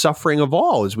greatest suffering of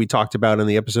all, as we talked about in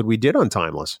the episode we did on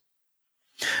Timeless.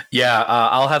 Yeah,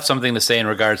 I'll have something to say in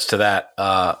regards to that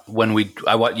when we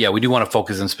do want to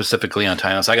focus in specifically on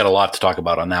Timeless. I got a lot to talk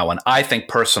about on that one. I think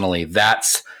personally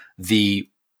that's the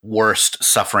worst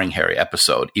suffering Harry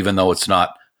episode, even though it's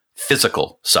not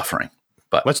physical suffering.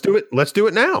 But let's do it. Let's do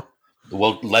it now.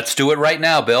 Well, let's do it right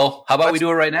now, Bill. How about we do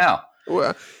it right now?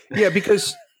 Well, yeah,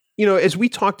 because as we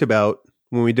talked about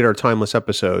when we did our Timeless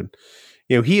episode,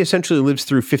 he essentially lives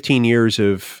through 15 years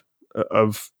of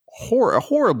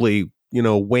horribly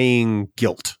weighing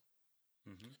guilt,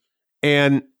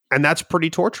 and that's pretty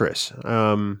torturous.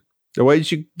 Go ahead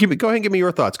and give me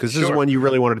your thoughts, because this is one you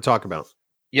really wanted to talk about.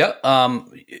 Yeah.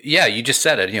 You just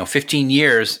said it. 15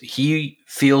 years, he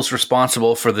feels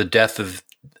responsible for the death of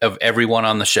everyone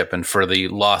on the ship and for the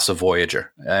loss of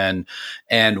Voyager. And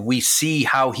we see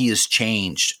how he has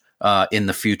changed in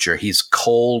the future. He's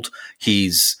cold.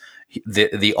 He's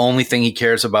the only thing he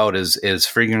cares about is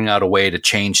figuring out a way to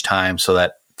change time so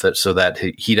that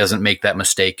he doesn't make that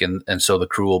mistake, and so the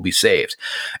crew will be saved.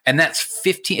 And that's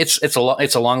 15. It's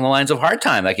along the lines of Hard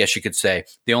Time, I guess you could say.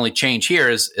 The only change here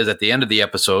is at the end of the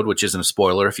episode, which isn't a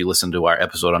spoiler if you listen to our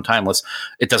episode on Timeless.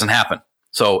 It doesn't happen.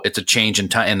 So it's a change in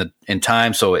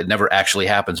time, so it never actually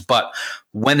happens. But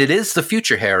when it is the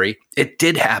future Harry, it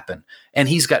did happen, and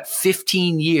he's got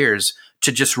 15 years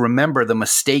to just remember the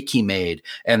mistake he made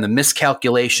and the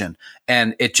miscalculation,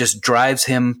 and it just drives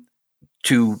him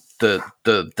to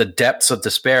the depths of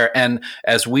despair. And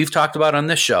as we've talked about on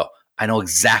this show, I know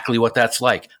exactly what that's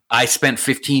like. I spent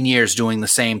 15 years doing the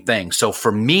same thing. So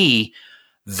for me,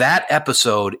 that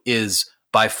episode is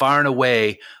by far and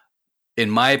away, in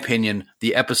my opinion,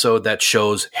 the episode that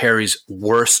shows Harry's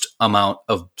worst amount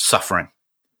of suffering.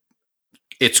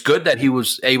 It's good that he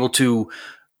was able to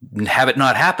have it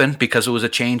not happen because it was a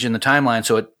change in the timeline.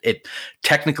 So it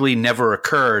technically never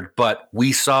occurred, but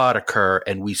we saw it occur,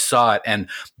 and we saw it, and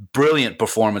brilliant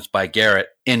performance by Garrett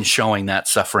in showing that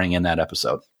suffering in that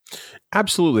episode.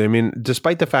 Absolutely. I mean,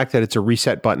 despite the fact that it's a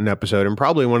reset button episode, and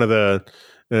probably one of the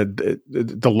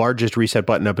largest reset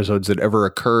button episodes that ever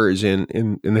occurs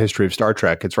in the history of Star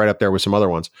Trek, it's right up there with some other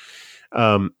ones.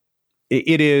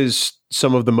 It is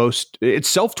some of the most, it's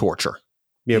self-torture.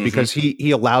 Because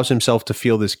he allows himself to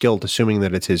feel this guilt, assuming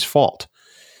that it's his fault.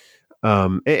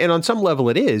 And on some level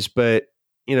it is, but,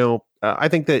 I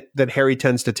think that Harry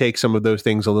tends to take some of those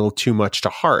things a little too much to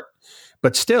heart.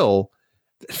 But still,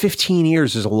 15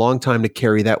 years is a long time to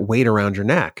carry that weight around your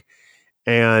neck.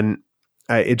 And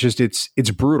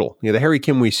it's brutal. The Harry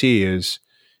Kim we see is,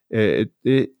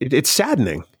 it's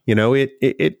saddening.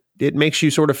 It makes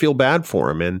you sort of feel bad for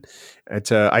him. And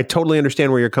I totally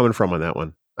understand where you're coming from on that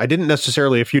one. I didn't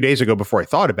necessarily a few days ago before I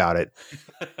thought about it,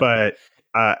 but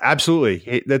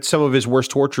absolutely, that's some of his worst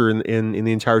torture in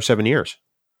the entire 7 years.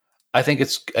 I think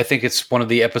it's one of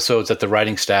the episodes that the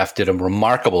writing staff did a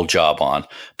remarkable job on,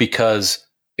 because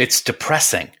it's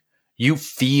depressing. You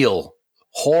feel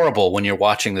horrible when you're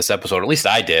watching this episode. At least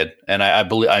I did, and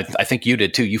I think you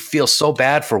did too. You feel so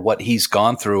bad for what he's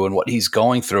gone through and what he's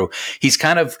going through. He's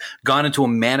kind of gone into a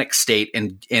manic state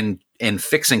in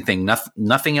fixing things.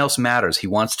 Nothing else matters. He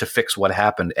wants to fix what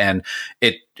happened, and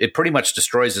it pretty much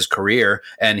destroys his career.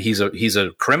 And he's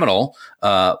a criminal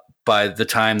by the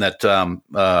time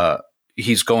that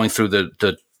he's going through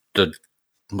the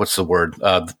what's the word?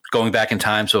 Going back in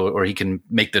time, or he can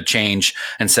make the change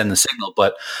and send the signal.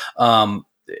 But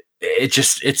it's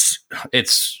just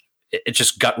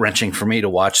gut wrenching for me to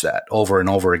watch that over and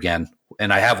over again.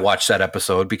 And I have watched that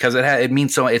episode because it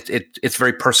means so. It's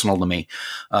very personal to me.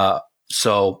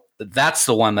 So that's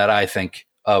the one that I think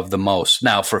of the most.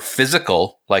 Now, for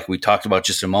physical, like we talked about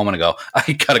just a moment ago,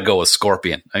 I got to go with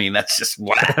Scorpion. I mean, that's just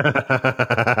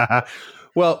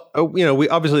Well, we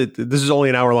obviously, this is only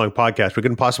an hour-long podcast. We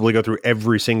couldn't possibly go through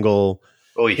every single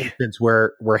instance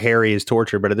where Harry is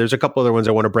tortured, but there's a couple other ones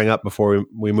I want to bring up before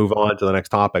we move on to the next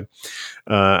topic.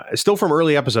 Still from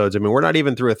early episodes. I mean, we're not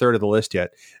even through a third of the list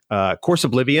yet. Course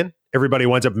Oblivion, everybody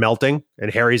winds up melting,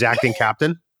 and Harry's acting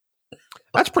captain.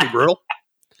 That's pretty brutal.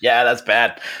 Yeah, that's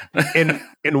bad.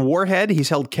 in Warhead, he's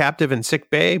held captive in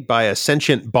sickbay by a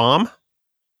sentient bomb.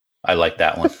 I like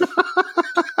that one.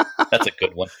 That's a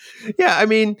good one. Yeah, I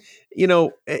mean,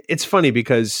 it's funny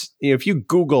because if you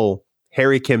Google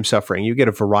Harry Kim suffering, you get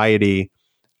a variety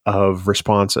of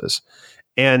responses.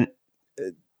 And,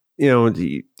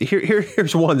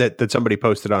 here's one that somebody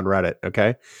posted on Reddit,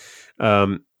 okay?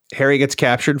 Harry gets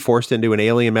captured, forced into an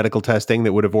alien medical testing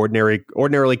that would have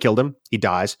ordinarily killed him. He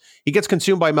dies. He gets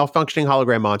consumed by a malfunctioning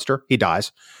hologram monster. He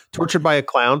dies. Tortured by a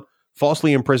clown,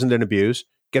 falsely imprisoned and abused.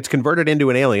 gets converted into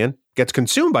an alien, gets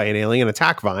consumed by an alien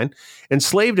attack vine,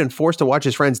 enslaved and forced to watch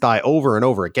his friends die over and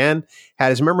over again, had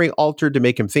his memory altered to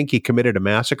make him think he committed a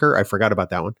massacre. I forgot about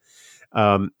that one.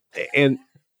 And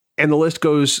the list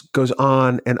goes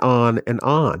on and on and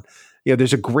on. You know,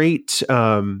 there's a great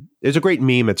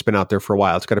meme that's been out there for a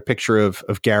while. It's got a picture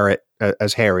of Garrett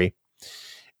as Harry.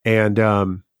 And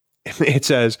it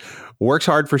says, works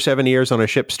hard for 7 years on a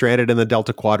ship stranded in the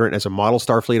Delta Quadrant as a model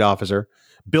Starfleet officer,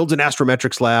 builds an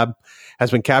astrometrics lab,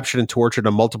 has been captured and tortured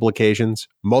on multiple occasions,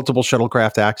 multiple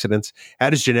shuttlecraft accidents,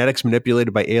 had his genetics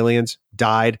manipulated by aliens,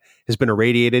 died, has been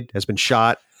irradiated, has been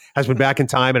shot, has been back in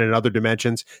time and in other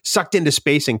dimensions, sucked into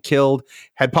space and killed,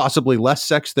 had possibly less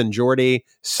sex than Geordi,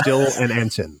 still an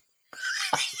ensign.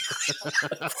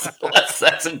 Less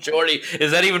sex than Geordi.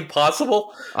 Is that even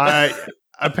possible?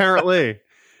 Apparently.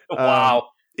 Wow.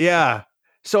 Yeah.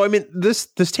 So, I mean, this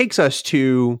takes us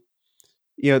to,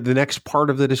 you know, the next part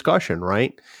of the discussion,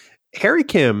 right? Harry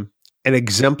Kim, an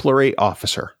exemplary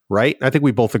officer, right? I think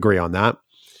we both agree on that.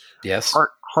 Yes.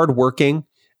 Hardworking,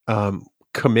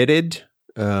 committed,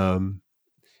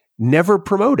 never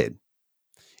promoted.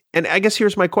 And I guess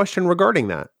here's my question regarding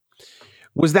that.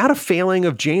 Was that a failing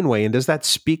of Janeway, and does that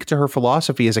speak to her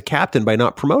philosophy as a captain by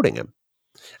not promoting him?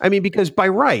 I mean, because by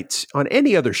rights, on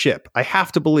any other ship, I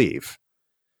have to believe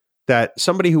that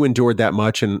somebody who endured that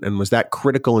much and was that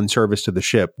critical in service to the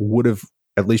ship would have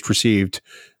at least received,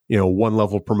 you know, one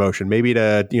level promotion, maybe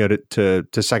to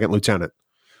second lieutenant.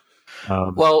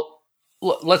 Well,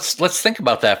 let's think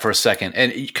about that for a second,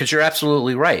 and because you're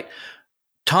absolutely right.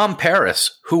 Tom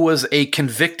Paris, who was a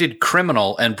convicted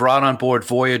criminal and brought on board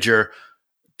Voyager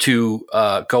to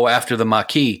go after the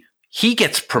Maquis, he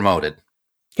gets promoted.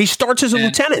 He starts as a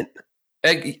lieutenant.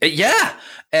 Yeah.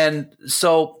 And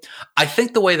so I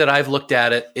think the way that I've looked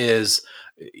at it is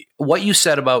what you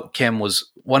said about Kim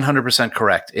was 100%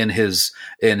 correct in his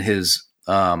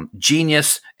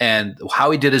genius and how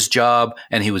he did his job,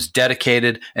 and he was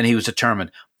dedicated and he was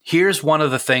determined. Here's one of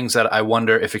the things that I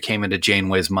wonder if it came into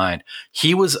Janeway's mind.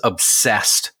 He was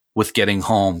obsessed with getting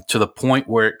home to the point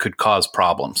where it could cause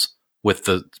problems with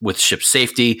ship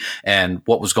safety and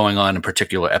what was going on in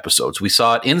particular episodes. We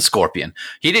saw it in Scorpion.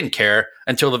 He didn't care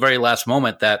until the very last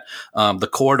moment that the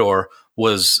corridor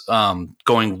was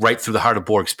going right through the heart of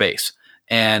Borg space.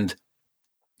 And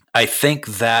I think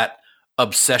that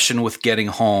obsession with getting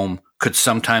home could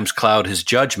sometimes cloud his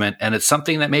judgment, and it's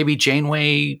something that maybe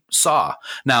Janeway saw.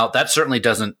 Now, that certainly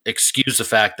doesn't excuse the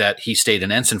fact that he stayed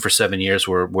an ensign for 7 years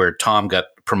where Tom got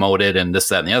promoted and this,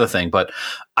 that, and the other thing, but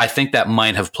I think that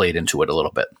might have played into it a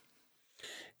little bit.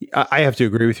 I have to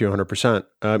agree with you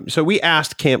 100%. So we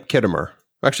asked Camp Kittimer.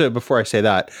 Actually, before I say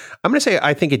that, I'm going to say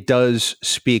I think it does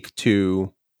speak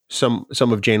to some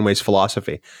of Janeway's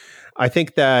philosophy. I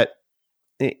think that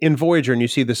in Voyager, and you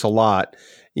see this a lot,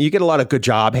 you get a lot of good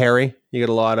job, Harry. You get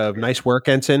a lot of nice work,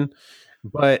 ensign,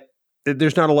 but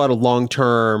there's not a lot of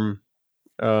long-term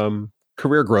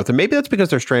career growth. And maybe that's because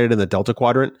they're stranded in the Delta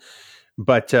Quadrant.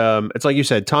 But it's like you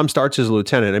said, Tom starts as a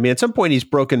lieutenant. I mean, at some point he's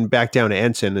broken back down to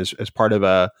ensign as part of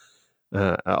a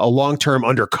long-term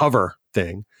undercover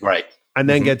thing. Right. And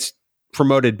then gets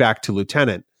promoted back to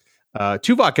lieutenant.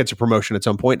 Tuvok gets a promotion at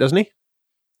some point, doesn't he?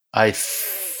 I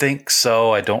think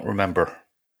so. I don't remember.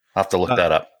 I'll have to look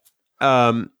that up.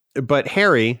 But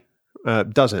Harry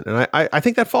doesn't. And I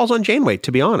think that falls on Janeway,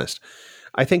 to be honest.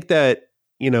 I think that,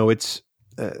 you know, it's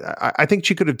I think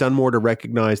she could have done more to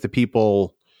recognize the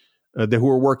people who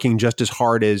were working just as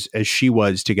hard as she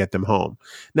was to get them home.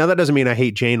 Now, that doesn't mean I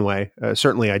hate Janeway.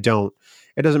 Certainly I don't.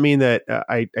 It doesn't mean that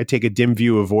I take a dim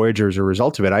view of Voyager as a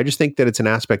result of it. I just think that it's an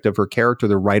aspect of her character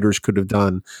the writers could have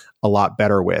done a lot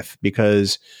better with,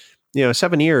 because, you know,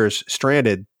 7 years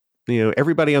stranded, you know,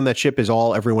 everybody on that ship is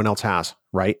all everyone else has,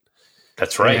 right?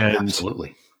 That's right.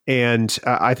 Absolutely. And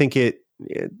I think at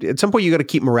some point you got to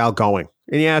keep morale going.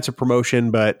 And yeah, it's a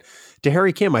promotion, but to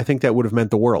Harry Kim, I think that would have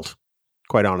meant the world,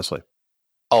 quite honestly.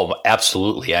 Oh,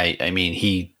 absolutely. I mean,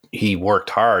 he worked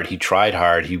hard. He tried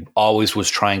hard. He always was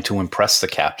trying to impress the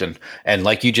captain. And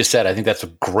like you just said, I think that's a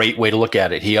great way to look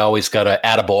at it. He always got a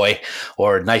attaboy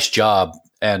or a nice job.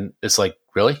 And it's like,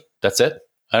 really? That's it?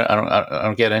 I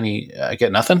don't get any, I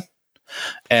get nothing.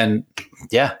 And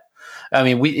yeah, I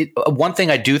mean, one thing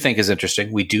I do think is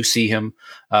interesting. We do see him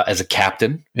as a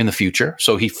captain in the future.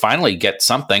 So he finally gets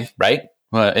something, right?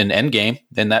 In Endgame,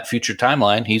 in that future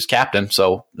timeline, he's captain.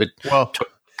 So it took,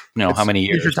 you know, how many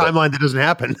years? Future timeline that doesn't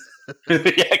happen.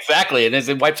 Yeah, exactly. And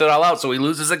it wipes it all out. So he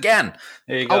loses again.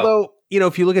 There you go. Although, you know,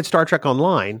 if you look at Star Trek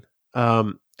Online,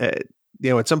 you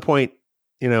know, at some point,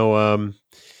 you know,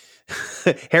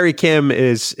 Harry Kim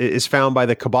is found by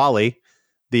the Kabali,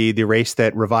 the race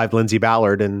that revived Lindsay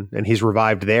Ballard, and he's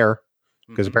revived there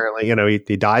because apparently,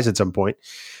 he dies at some point.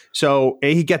 So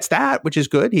he gets that, which is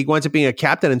good. He winds up being a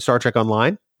captain in Star Trek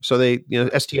Online. So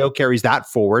STO carries that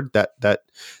forward, that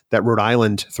Rhode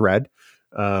Island thread.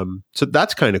 So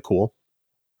that's kind of cool.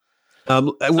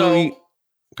 Go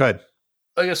ahead.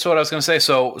 I guess what I was going to say.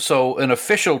 So in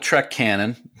official Trek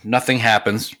canon, nothing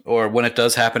happens, or when it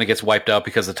does happen, it gets wiped out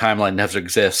because the timeline never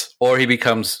exists, or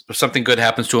something good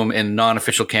happens to him in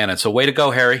non-official canon. So way to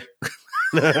go, Harry.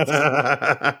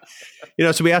 So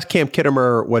we asked Camp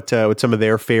Khitomer what some of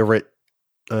their favorite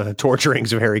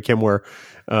torturings of Harry Kim were.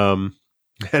 And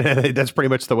that's pretty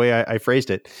much the way I phrased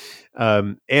it.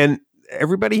 And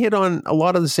everybody hit on a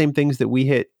lot of the same things that we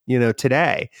hit,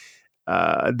 today.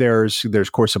 There's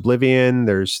Course Oblivion.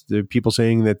 There's the people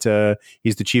saying that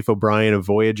he's the Chief O'Brien of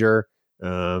Voyager.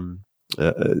 The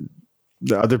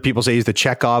other people say he's the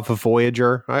Chekhov of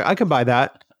Voyager. I can buy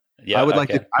that. Yeah, I would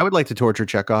like to torture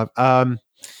Chekhov.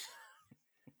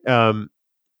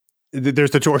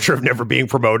 There's the torture of never being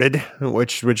promoted,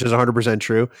 which is 100%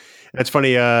 true. That's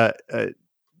funny.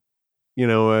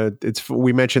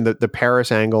 We mentioned the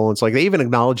Paris angle. And it's like they even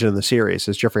acknowledge it in the series,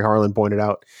 as Jeffrey Harlan pointed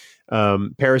out.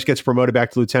 Paris gets promoted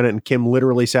back to lieutenant, and Kim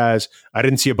literally says, "I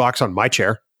didn't see a box on my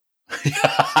chair."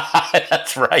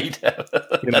 That's right.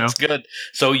 That's good.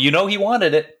 So he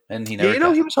wanted it, and he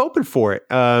never. He was hoping for it.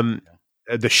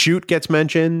 The shoot gets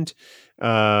mentioned.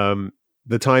 The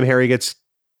time Harry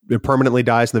permanently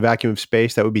dies in the vacuum of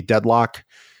space, that would be Deadlock,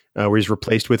 where he's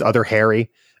replaced with other Harry.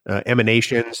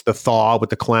 Emanations, the Thaw with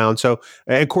the clown. So,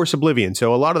 and Course Oblivion.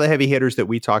 So a lot of the heavy hitters that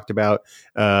we talked about,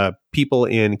 people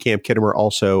in Camp Khitomer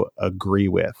also agree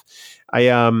with.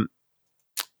 I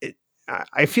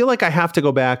feel like I have to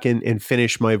go back and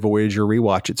finish my Voyager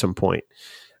rewatch at some point.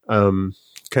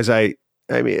 Cause I've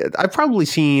probably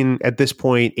seen at this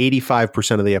point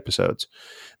 85% of the episodes.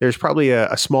 There's probably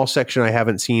a small section I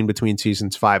haven't seen between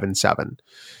seasons 5 and 7.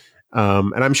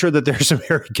 And I'm sure that there's some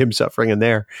Harry Kim suffering in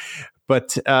there.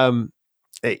 But part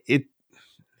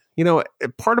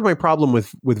of my problem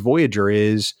with Voyager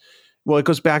is, it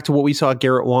goes back to what we saw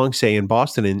Garrett Wang say in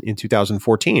Boston in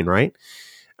 2014, right?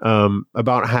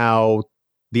 About how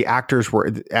the actors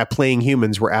playing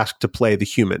humans were asked to play the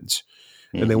humans,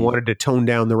 and they wanted to tone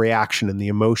down the reaction and the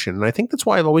emotion. And I think that's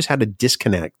why I've always had a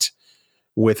disconnect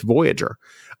with Voyager.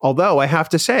 Although I have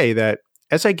to say that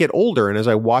as I get older and as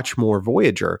I watch more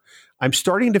Voyager, I'm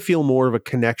starting to feel more of a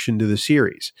connection to the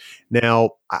series.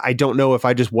 Now, I don't know if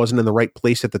I just wasn't in the right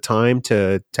place at the time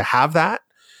to have that,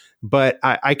 but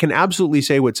I can absolutely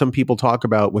say what some people talk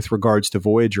about with regards to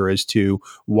Voyager as to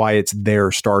why it's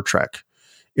their Star Trek,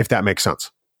 if that makes sense.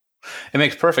 It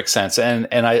makes perfect sense. And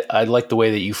I like the way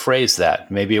that you phrased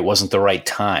that. Maybe it wasn't the right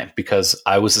time, because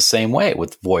I was the same way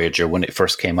with Voyager when it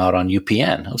first came out on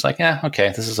UPN. I was like, okay,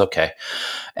 this is okay.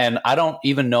 And I don't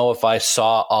even know if I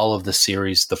saw all of the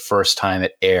series the first time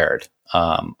it aired.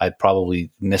 I probably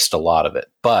missed a lot of it.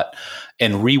 But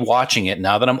in rewatching it,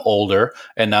 now that I'm older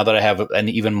and now that I have an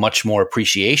even much more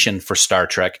appreciation for Star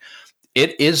Trek,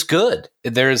 it is good.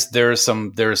 There is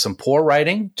some poor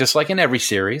writing, just like in every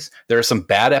series. There are some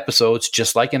bad episodes,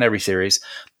 just like in every series.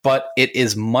 But it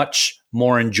is much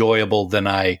more enjoyable than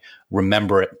I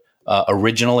remember it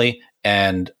originally,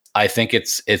 and I think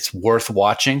it's worth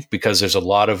watching because there's a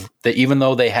lot of that. Even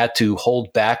though they had to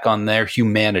hold back on their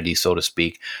humanity, so to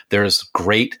speak, there's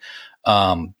great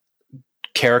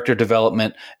character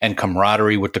development and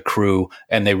camaraderie with the crew,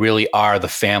 and they really are the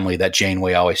family that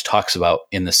Janeway always talks about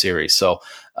in the series. So,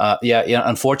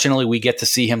 unfortunately, we get to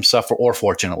see him suffer, or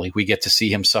fortunately, we get to see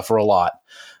him suffer a lot.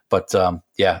 But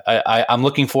I'm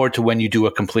looking forward to when you do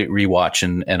a complete rewatch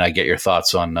and I get your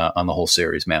thoughts on the whole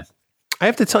series, man. I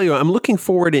have to tell you, I'm looking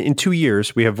forward. In 2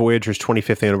 years, we have Voyager's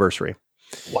 25th anniversary.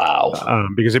 Wow!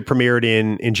 Because it premiered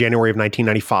in January of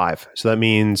 1995, so that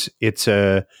means it's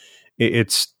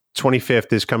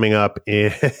 25th is coming up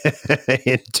in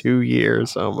 2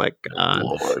 years. Oh my God.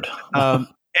 Lord. And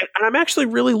I'm actually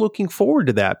really looking forward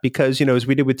to that because, as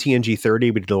we did with TNG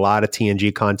 30, we did a lot of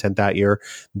TNG content that year.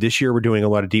 This year, we're doing a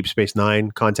lot of Deep Space Nine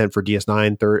content for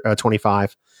DS9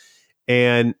 25.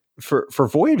 And for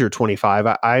Voyager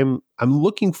 25, I'm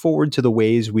looking forward to the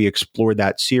ways we explore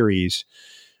that series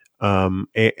and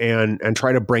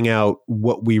try to bring out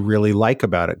what we really like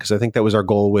about it. Cause I think that was our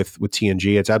goal with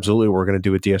TNG. It's absolutely what we're going to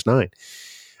do with DS9.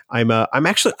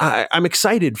 I'm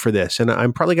excited for this, and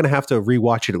I'm probably going to have to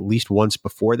rewatch it at least once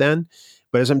before then.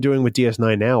 But as I'm doing with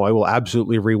DS9 now, I will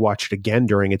absolutely rewatch it again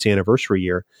during its anniversary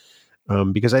year.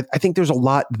 Because I think there's a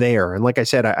lot there. And like I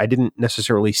said, I didn't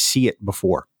necessarily see it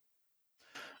before.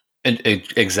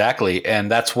 Exactly.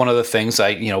 And that's one of the things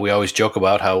we always joke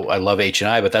about how I love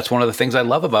H&I, but that's one of the things I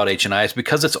love about H&I is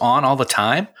because it's on all the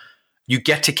time. You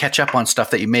get to catch up on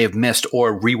stuff that you may have missed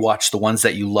or rewatch the ones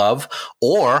that you love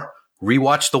or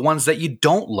rewatch the ones that you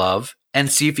don't love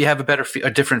and see if you have a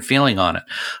different feeling on it.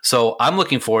 So I'm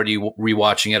looking forward to you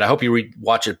rewatching it. I hope you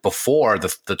rewatch it before the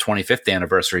 25th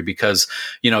anniversary because,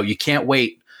 you can't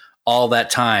wait all that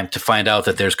time to find out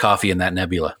that there's coffee in that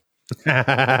nebula.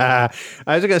 I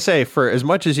was going to say, for as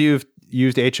much as you've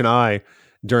used H&I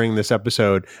during this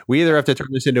episode, we either have to turn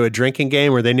this into a drinking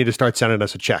game or they need to start sending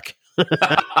us a check.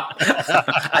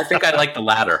 I think I like the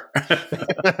latter.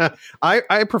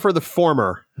 I prefer the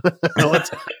former. let's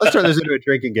turn this into a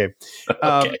drinking game.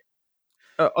 Okay.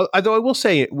 Although I will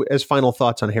say, as final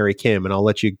thoughts on Harry Kim, and I'll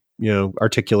let you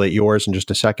articulate yours in just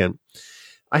a second.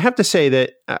 I have to say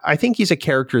that I think he's a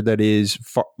character that is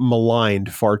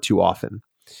maligned far too often.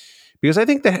 Because I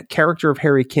think the character of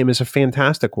Harry Kim is a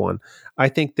fantastic one. I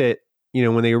think that,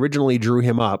 when they originally drew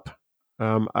him up,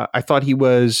 I thought he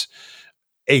was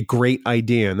a great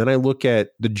idea. And then I look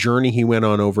at the journey he went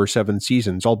on over 7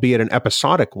 seasons, albeit an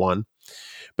episodic one.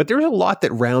 But there's a lot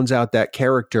that rounds out that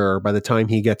character by the time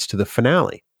he gets to the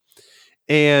finale.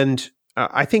 And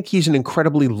I think he's an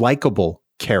incredibly likable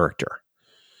character.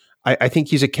 I think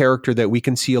he's a character that we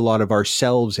can see a lot of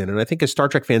ourselves in. And I think as Star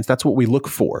Trek fans, that's what we look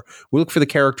for. We look for the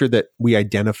character that we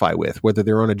identify with, whether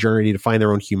they're on a journey to find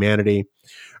their own humanity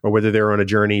or whether they're on a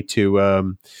journey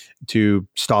to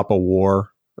stop a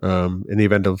war in the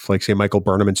event of, like, say, Michael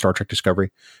Burnham in Star Trek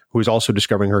Discovery, who is also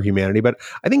discovering her humanity. But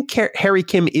I think Harry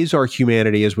Kim is our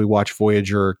humanity as we watch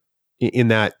Voyager in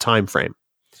that time frame.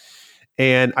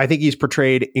 And I think he's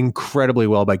portrayed incredibly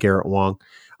well by Garrett Wang.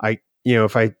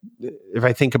 If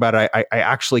I think about it, I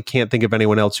actually can't think of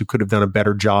anyone else who could have done a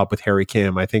better job with Harry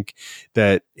Kim. I think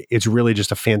that it's really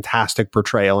just a fantastic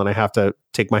portrayal, and I have to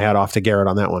take my hat off to Garrett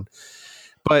on that one.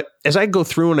 But as I go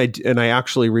through and I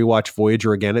actually rewatch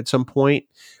Voyager again at some point,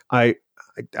 I'm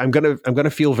gonna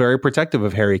feel very protective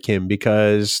of Harry Kim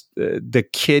because the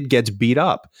kid gets beat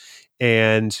up,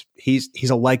 and he's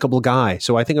a likable guy.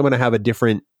 So I think I'm gonna have a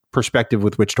different perspective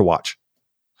with which to watch.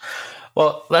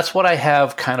 Well, that's what I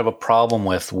have kind of a problem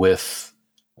with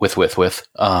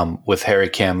Harry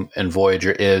Kim and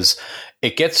Voyager is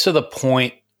it gets to the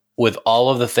point with all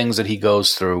of the things that he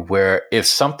goes through where if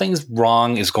something's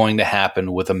wrong is going to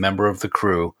happen with a member of the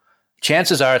crew,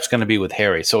 chances are it's going to be with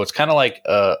Harry. So it's kind of like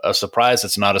a surprise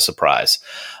that's not a surprise.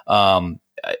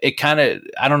 It kind of,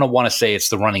 I don't want to say it's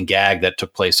the running gag that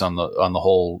took place on the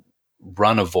whole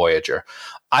run of Voyager.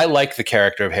 I like the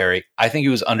character of Harry. I think he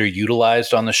was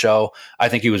underutilized on the show. I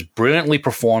think he was brilliantly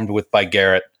performed by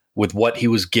Garrett with what he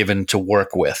was given to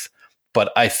work with.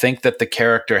 But I think that the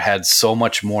character had so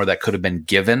much more that could have been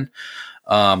given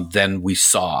than we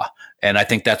saw. And I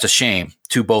think that's a shame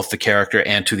to both the character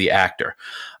and to the actor.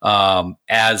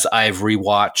 As I've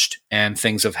rewatched and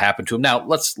things have happened to him. Now,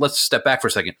 let's step back for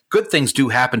a second. Good things do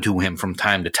happen to him from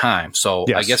time to time. So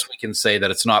yes. I guess we can say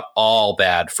that it's not all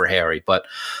bad for Harry. But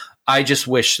I just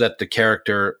wish that the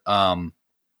character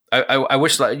I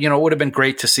wish that, it would have been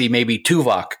great to see maybe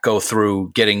Tuvok go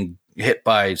through getting hit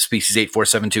by species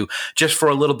 8472 just for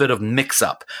a little bit of mix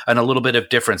up and a little bit of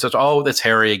difference. It's, that's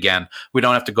Harry again. We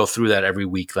don't have to go through that every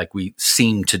week like we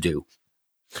seem to do.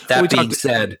 That being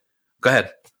said, go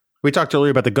ahead. We talked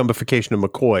earlier about the Gumbification of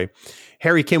McCoy.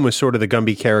 Harry Kim was sort of the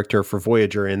Gumby character for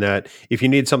Voyager in that if you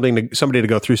need somebody to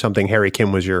go through something, Harry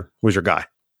Kim was your guy.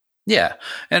 Yeah.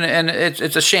 And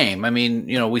it's a shame. I mean,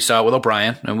 we saw it with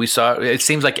O'Brien and it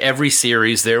seems like every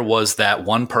series there was that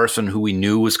one person who we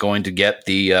knew was going to get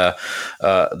the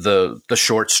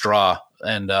short straw.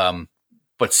 And,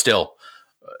 but still,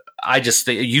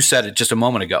 you said it just a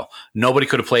moment ago. Nobody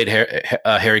could have played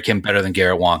Harry Kim better than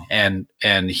Garrett Wang. And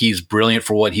he's brilliant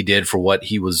for what he did, for what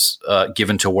he was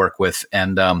given to work with.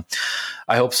 And I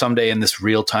hope someday in this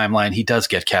real timeline, he does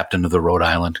get captain of the Rhode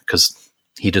Island because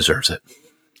he deserves it.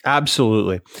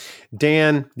 Absolutely.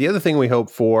 Dan, the other thing we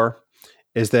hope for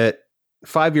is that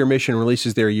 5-Year Mission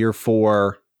releases their year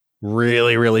 4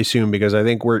 really, really soon because I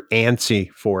think we're antsy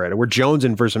for it. We're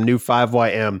jonesing for some new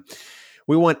 5YM.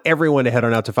 We want everyone to head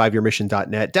on out to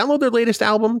 5yearmission.net. Download their latest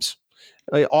albums,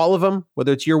 all of them,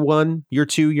 whether it's year 1, year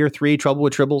 2, year 3, Trouble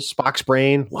with Tribbles, Spock's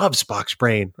Brain. Love Spock's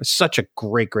Brain. It's such a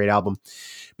great, great album.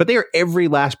 But they are every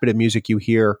last bit of music you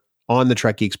hear on the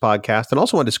Trek Geeks podcast and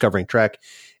also on Discovering Trek.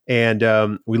 And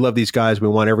we love these guys. We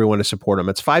want everyone to support them.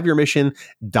 It's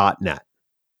 5yearmission.net.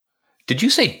 Did you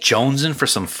say jonesing for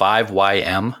some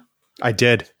 5YM? I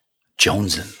did.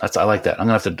 Jonesing. I like that. I'm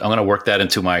gonna work that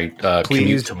into my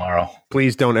commute tomorrow.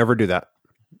 Please don't ever do that.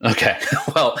 Okay.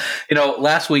 Well,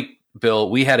 last week Bill,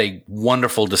 we had a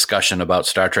wonderful discussion about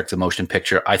Star Trek The Motion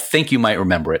Picture. I think you might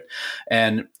remember it.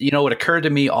 And, it occurred to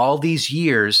me all these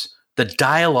years, the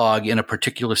dialogue in a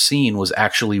particular scene was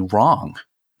actually wrong.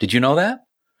 Did you know that?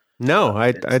 No,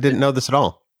 I didn't know this at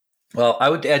all. Well,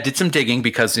 I did some digging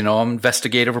because, I'm an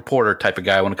investigative reporter type of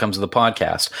guy when it comes to the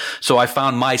podcast. So I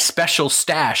found my special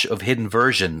stash of hidden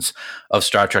versions of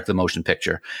Star Trek The Motion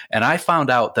Picture. And I found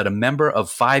out that a member of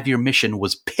 5-Year Mission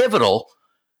was pivotal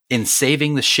in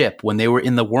saving the ship when they were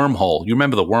in the wormhole. You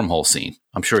remember the wormhole scene?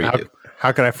 I'm sure you do.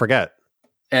 How could I forget?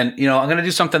 And, I'm going to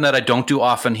do something that I don't do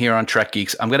often here on Trek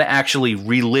Geeks. I'm going to actually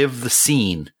relive the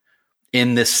scene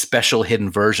in this special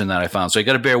hidden version that I found. So you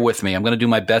got to bear with me. I'm going to do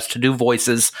my best to do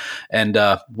voices, and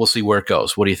we'll see where it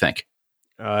goes. What do you think?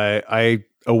 I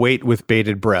await with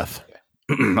bated breath.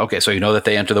 Okay, so you know that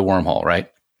they enter the wormhole, right?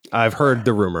 I've heard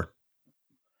the rumor.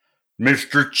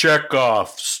 Mr.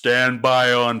 Chekhov, stand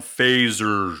by on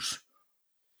phasers.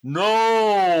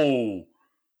 No!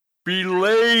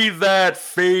 Belay that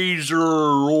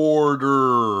phaser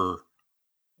order.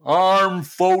 Arm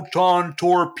photon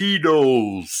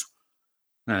torpedoes.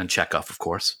 And Chekhov, of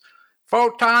course.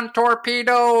 Photon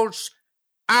torpedoes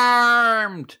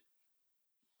armed.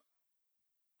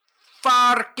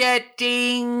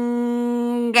 Forgetting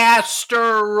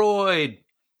asteroid.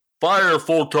 Fire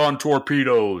photon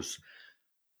torpedoes.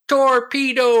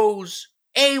 Torpedoes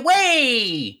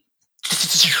away.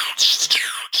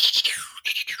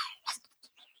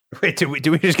 Wait, did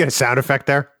we just get a sound effect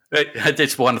there? I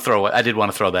did want to throw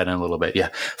that in a little bit. Yeah.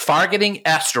 Targeting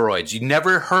asteroids. You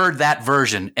never heard that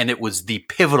version, and it was the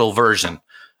pivotal version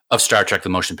of Star Trek The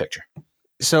Motion Picture.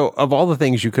 So of all the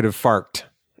things you could have farked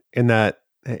in that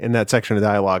section of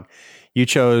dialogue, you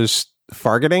chose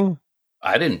fargeting?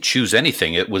 I didn't choose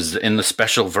anything. It was in the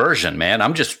special version, man.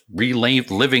 I'm just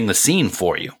reliving the scene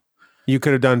for you. You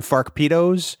could have done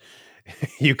farkpedos.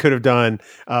 You could have done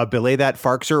belay that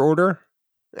farkser order.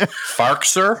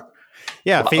 Farkser?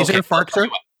 Yeah, phaser, okay. Farkser.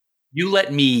 You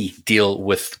let me deal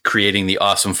with creating the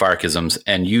awesome Farkisms,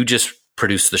 and you just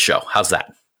produce the show. How's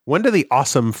that? When do the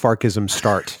awesome Farkisms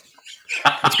start?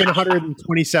 It's been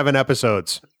 127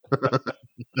 episodes.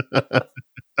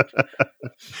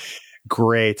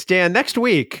 Great. Dan, next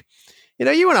week,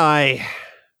 you and I,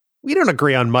 we don't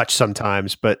agree on much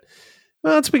sometimes, but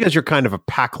it's because you're kind of a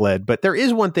pack-led. But there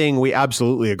is one thing we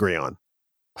absolutely agree on.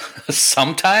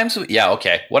 Sometimes? Yeah,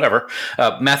 okay, whatever.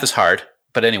 Math is hard.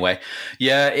 But anyway,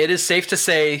 yeah, it is safe to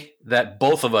say that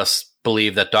both of us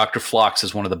believe that Dr. Phlox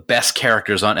is one of the best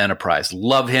characters on Enterprise.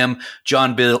 Love him.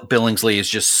 John Billingsley is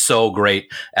just so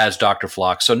great as Dr.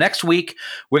 Phlox. So next week,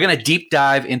 we're going to deep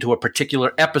dive into a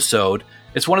particular episode.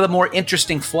 It's one of the more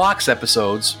interesting Phlox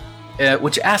episodes,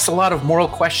 which asks a lot of moral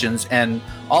questions and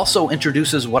also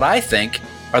introduces what I think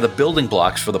are the building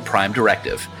blocks for the Prime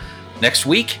Directive. Next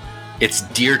week, it's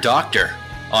Dear Doctor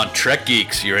on Trek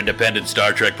Geeks, your independent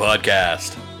Star Trek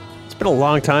podcast. It's been a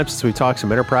long time since we talked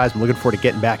some Enterprise. I'm looking forward to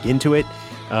getting back into it.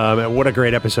 And what a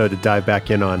great episode to dive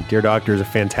back in on. Dear Doctor is a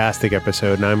fantastic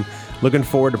episode, and I'm looking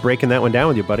forward to breaking that one down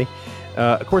with you, buddy.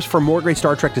 Of course, for more great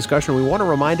Star Trek discussion, we want to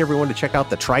remind everyone to check out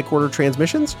the Tricorder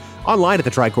Transmissions online at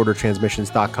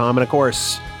thetricordertransmissions.com. And of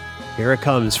course, here it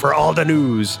comes for all the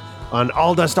news on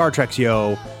all the Star Treks,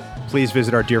 yo. Please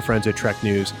visit our dear friends at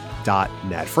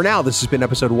treknews.net. For now, this has been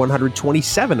episode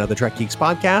 127 of the Trek Geeks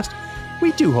podcast.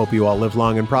 We do hope you all live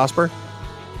long and prosper.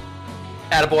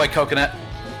 Attaboy, Coconut.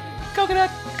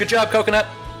 Coconut. Good job, Coconut.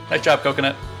 Nice job,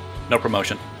 Coconut. No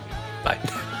promotion. Bye.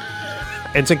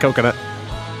 Ensign Coconut.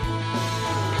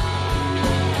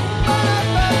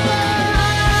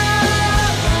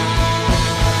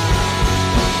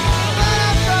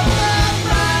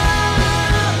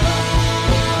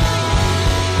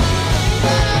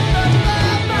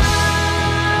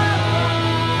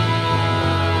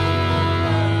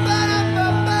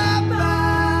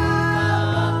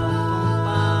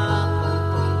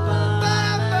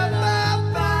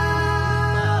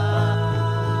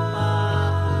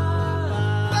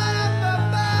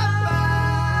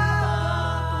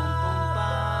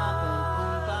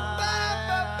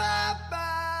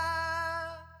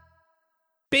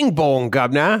 Bing bong,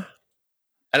 governor.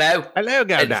 Hello. Hello,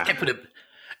 governor.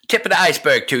 Tip of the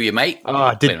iceberg to you, mate.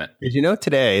 Did you know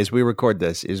today, as we record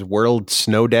this, is World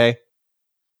Snow Day?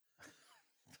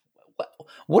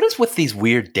 What is with these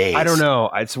weird days? I don't know.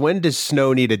 It's when does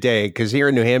snow need a day? Because here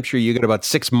in New Hampshire, you get about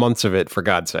 6 months of it, for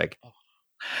God's sake.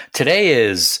 Today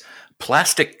is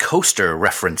Plastic Coaster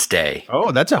Reference Day.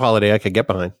 Oh, that's a holiday I could get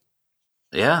behind.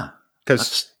 Yeah.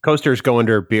 Because coasters go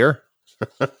under beer.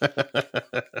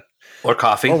 Or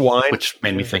coffee. Or wine. Which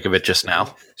made me think of it just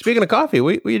now. Speaking of coffee,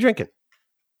 what are you drinking?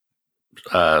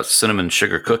 Cinnamon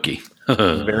sugar cookie.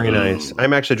 Very nice.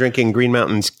 I'm actually drinking Green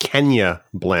Mountain's Kenya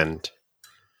blend.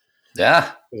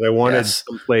 Yeah. Because I wanted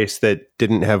some place that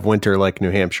didn't have winter like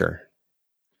New Hampshire.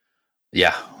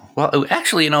 Yeah. Well,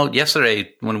 actually,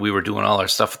 yesterday when we were doing all our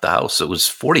stuff at the house, it was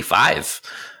 45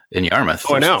 in Yarmouth.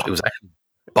 Oh, I know. It was actually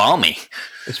balmy.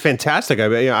 It's fantastic.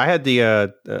 I had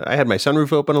I had my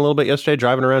sunroof open a little bit yesterday,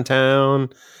 driving around town,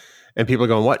 and people are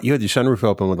going, "What? You had your sunroof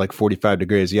open with like 45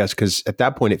 degrees?" Yes, because at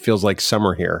that point it feels like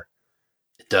summer here.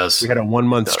 It does. We had a 1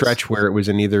 month stretch where it was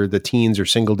in either the teens or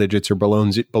single digits or below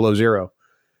zero.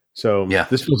 So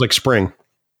this feels like spring.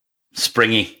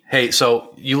 Springy. Hey,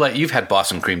 so you've had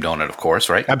Boston cream donut, of course,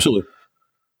 right? Absolutely.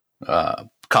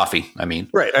 Coffee, I mean.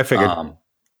 Right, I figured.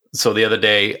 So the other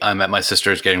day, I'm at my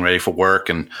sister's getting ready for work,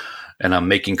 and I'm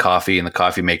making coffee in the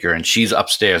coffee maker, and she's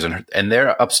upstairs, and their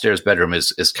upstairs bedroom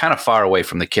is kind of far away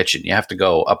from the kitchen. You have to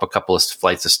go up a couple of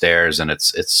flights of stairs, and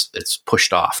it's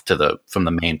pushed off from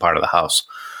the main part of the house.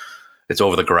 It's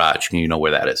over the garage. You know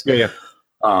where that is. Yeah.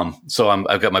 So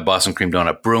I've got my Boston cream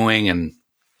donut brewing, and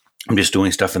I'm just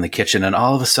doing stuff in the kitchen, and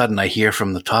all of a sudden I hear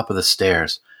from the top of the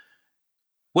stairs,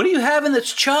 "What are you having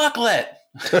that's chocolate?"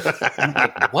 I'm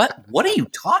like, What are you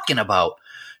talking about?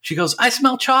 She goes, "I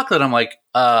smell chocolate." I'm like,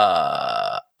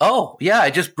 oh yeah,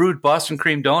 I just brewed Boston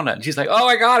cream donut. And she's like, "Oh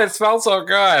my God, it smells so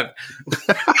good."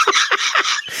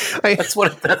 That's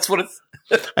what it's.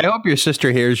 I hope your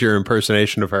sister hears your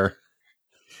impersonation of her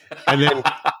and then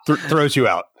throws you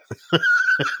out.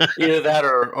 Either that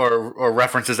or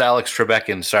references Alex Trebek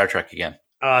in Star Trek again.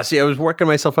 See, I was working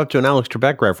myself up to an Alex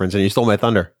Trebek reference and you stole my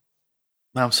thunder.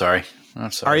 I'm sorry.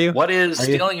 Are you? What is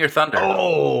stealing your thunder?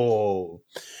 Oh,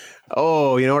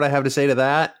 you know what I have to say to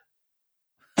that?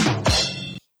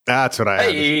 That's what I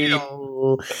have.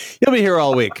 You'll be here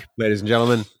all week, ladies and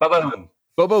gentlemen. Ba-boom.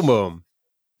 Boom, boom.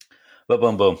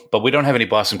 Ba-boom, boom. But we don't have any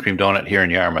Boston cream donut here in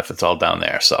Yarmouth. It's all down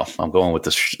there. So I'm going with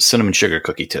the cinnamon sugar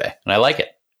cookie today. And I like it.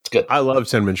 It's good. I love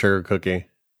cinnamon sugar cookie.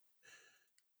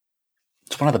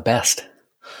 It's one of the best.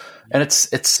 And it's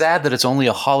sad that it's only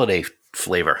a holiday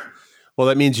flavor. Well,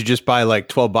 that means you just buy like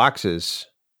 12 boxes.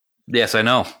 Yes, I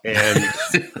know.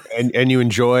 And you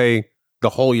enjoy the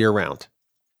whole year round.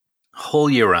 Whole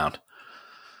year round.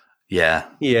 Yeah.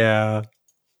 Yeah.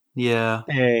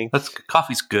 Thanks.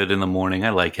 Coffee's good in the morning.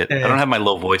 I like it. I don't have my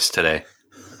low voice today.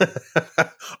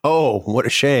 Oh, what a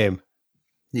shame.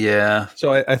 Yeah.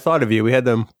 So I thought of you. We had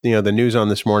the news on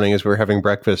this morning as we were having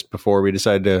breakfast before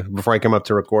I come up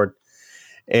to record.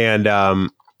 And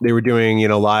they were doing,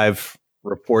 live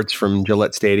reports from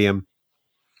Gillette Stadium,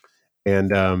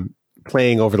 and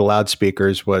playing over the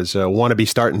loudspeakers was "Wanna Be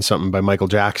Starting Something" by Michael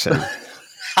Jackson.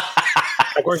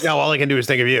 Of course, now all I can do is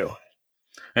think of you.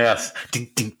 Yes. Ding,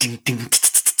 ding, ding, ding.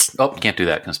 Oh, can't do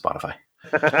that on Spotify.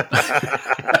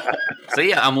 So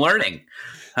yeah, I'm learning.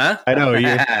 Huh? I know.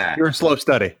 You're a slow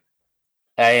study.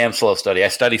 I am slow study. I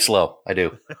study slow. I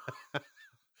do.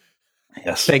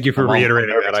 Yes. Thank you for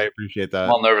reiterating that. I appreciate that.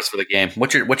 I'm all nervous for the game.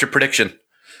 What's your prediction?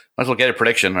 Might as well get a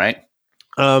prediction, right?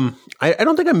 I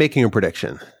don't think I'm making a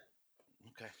prediction.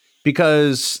 Okay.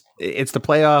 Because it's the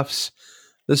playoffs.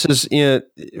 This is,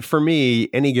 for me,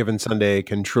 any given Sunday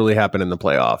can truly happen in the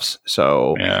playoffs.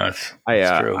 So yeah,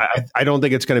 true. I don't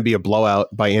think it's going to be a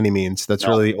blowout by any means. That's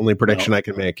really the only prediction I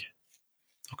can make.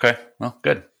 Okay. Well,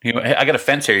 good. I got a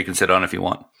fence here you can sit on if you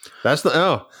want.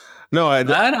 No, I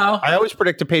know. I always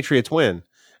predict a Patriots win,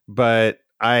 but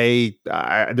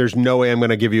there's no way I'm going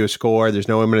to give you a score. There's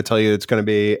no way I'm going to tell you it's going to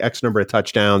be X number of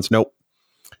touchdowns. Nope.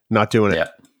 Not doing it. Yeah.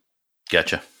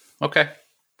 Gotcha. Okay.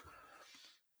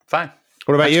 Fine.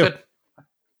 What about you? Good.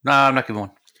 No, I'm not giving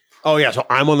one. Oh, yeah. So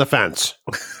I'm on the fence.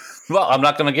 Well, I'm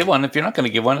not going to give one. If you're not going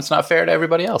to give one, it's not fair to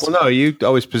everybody else. Well, no, you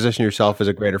always position yourself as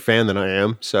a greater fan than I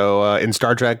am. So in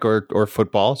Star Trek or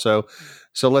football. So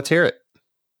let's hear it.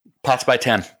 Pats by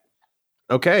 10.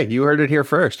 Okay, you heard it here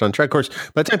first on Trek Course.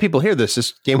 By the time people hear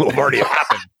this game will have already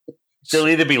happened. They'll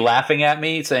either be laughing at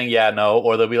me saying, yeah, no,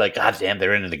 or they'll be like, God damn,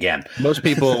 they're in it again. Most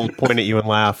people point at you and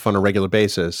laugh on a regular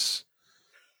basis.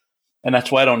 And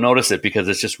that's why I don't notice it, because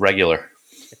it's just regular.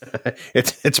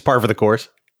 It's par for the course.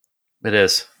 It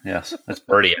is, yes. It's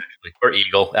birdie, actually. Or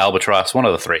eagle, albatross, one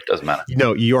of the three. Doesn't matter.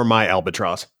 You're my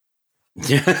albatross.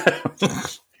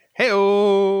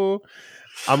 Hey-oh.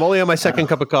 I'm only on my second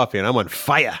cup of coffee, and I'm on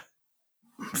fire.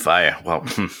 Fire. Well,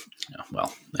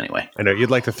 anyway. I know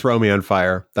you'd like to throw me on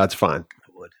fire. That's fine.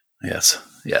 I would. Yes.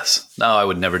 No, I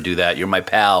would never do that. You're my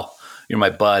pal. You're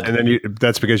my bud. And then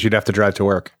that's because you'd have to drive to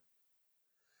work.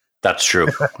 That's true.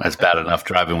 That's bad enough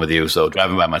driving with you. So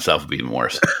driving by myself would be even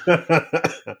worse.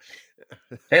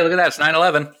 Hey, look at that. It's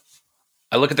 9/11.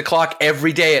 I look at the clock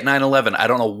every day at 9/11. I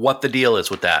don't know what the deal is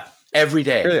with that. Every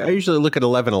day. I usually look at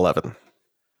 11/11.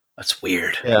 That's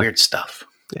weird. Yeah. Weird stuff.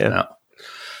 Yeah. Yeah.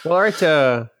 Well, all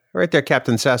right there,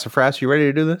 Captain Sassafras. You ready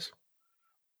to do this?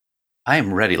 I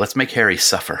am ready. Let's make Harry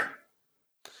suffer.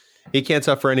 He can't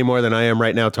suffer any more than I am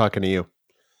right now talking to you.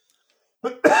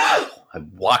 I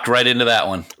walked right into that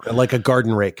one. Like a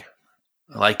garden rake.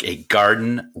 Like a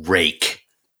garden rake.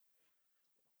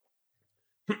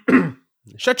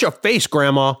 Shut your face,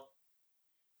 Grandma.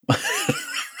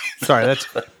 Sorry, that's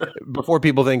before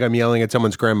people think I'm yelling at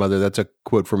someone's grandmother. That's a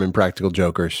quote from Impractical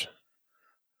Jokers.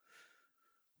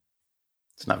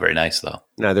 It's not very nice, though.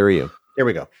 Neither are you. Here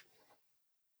we go.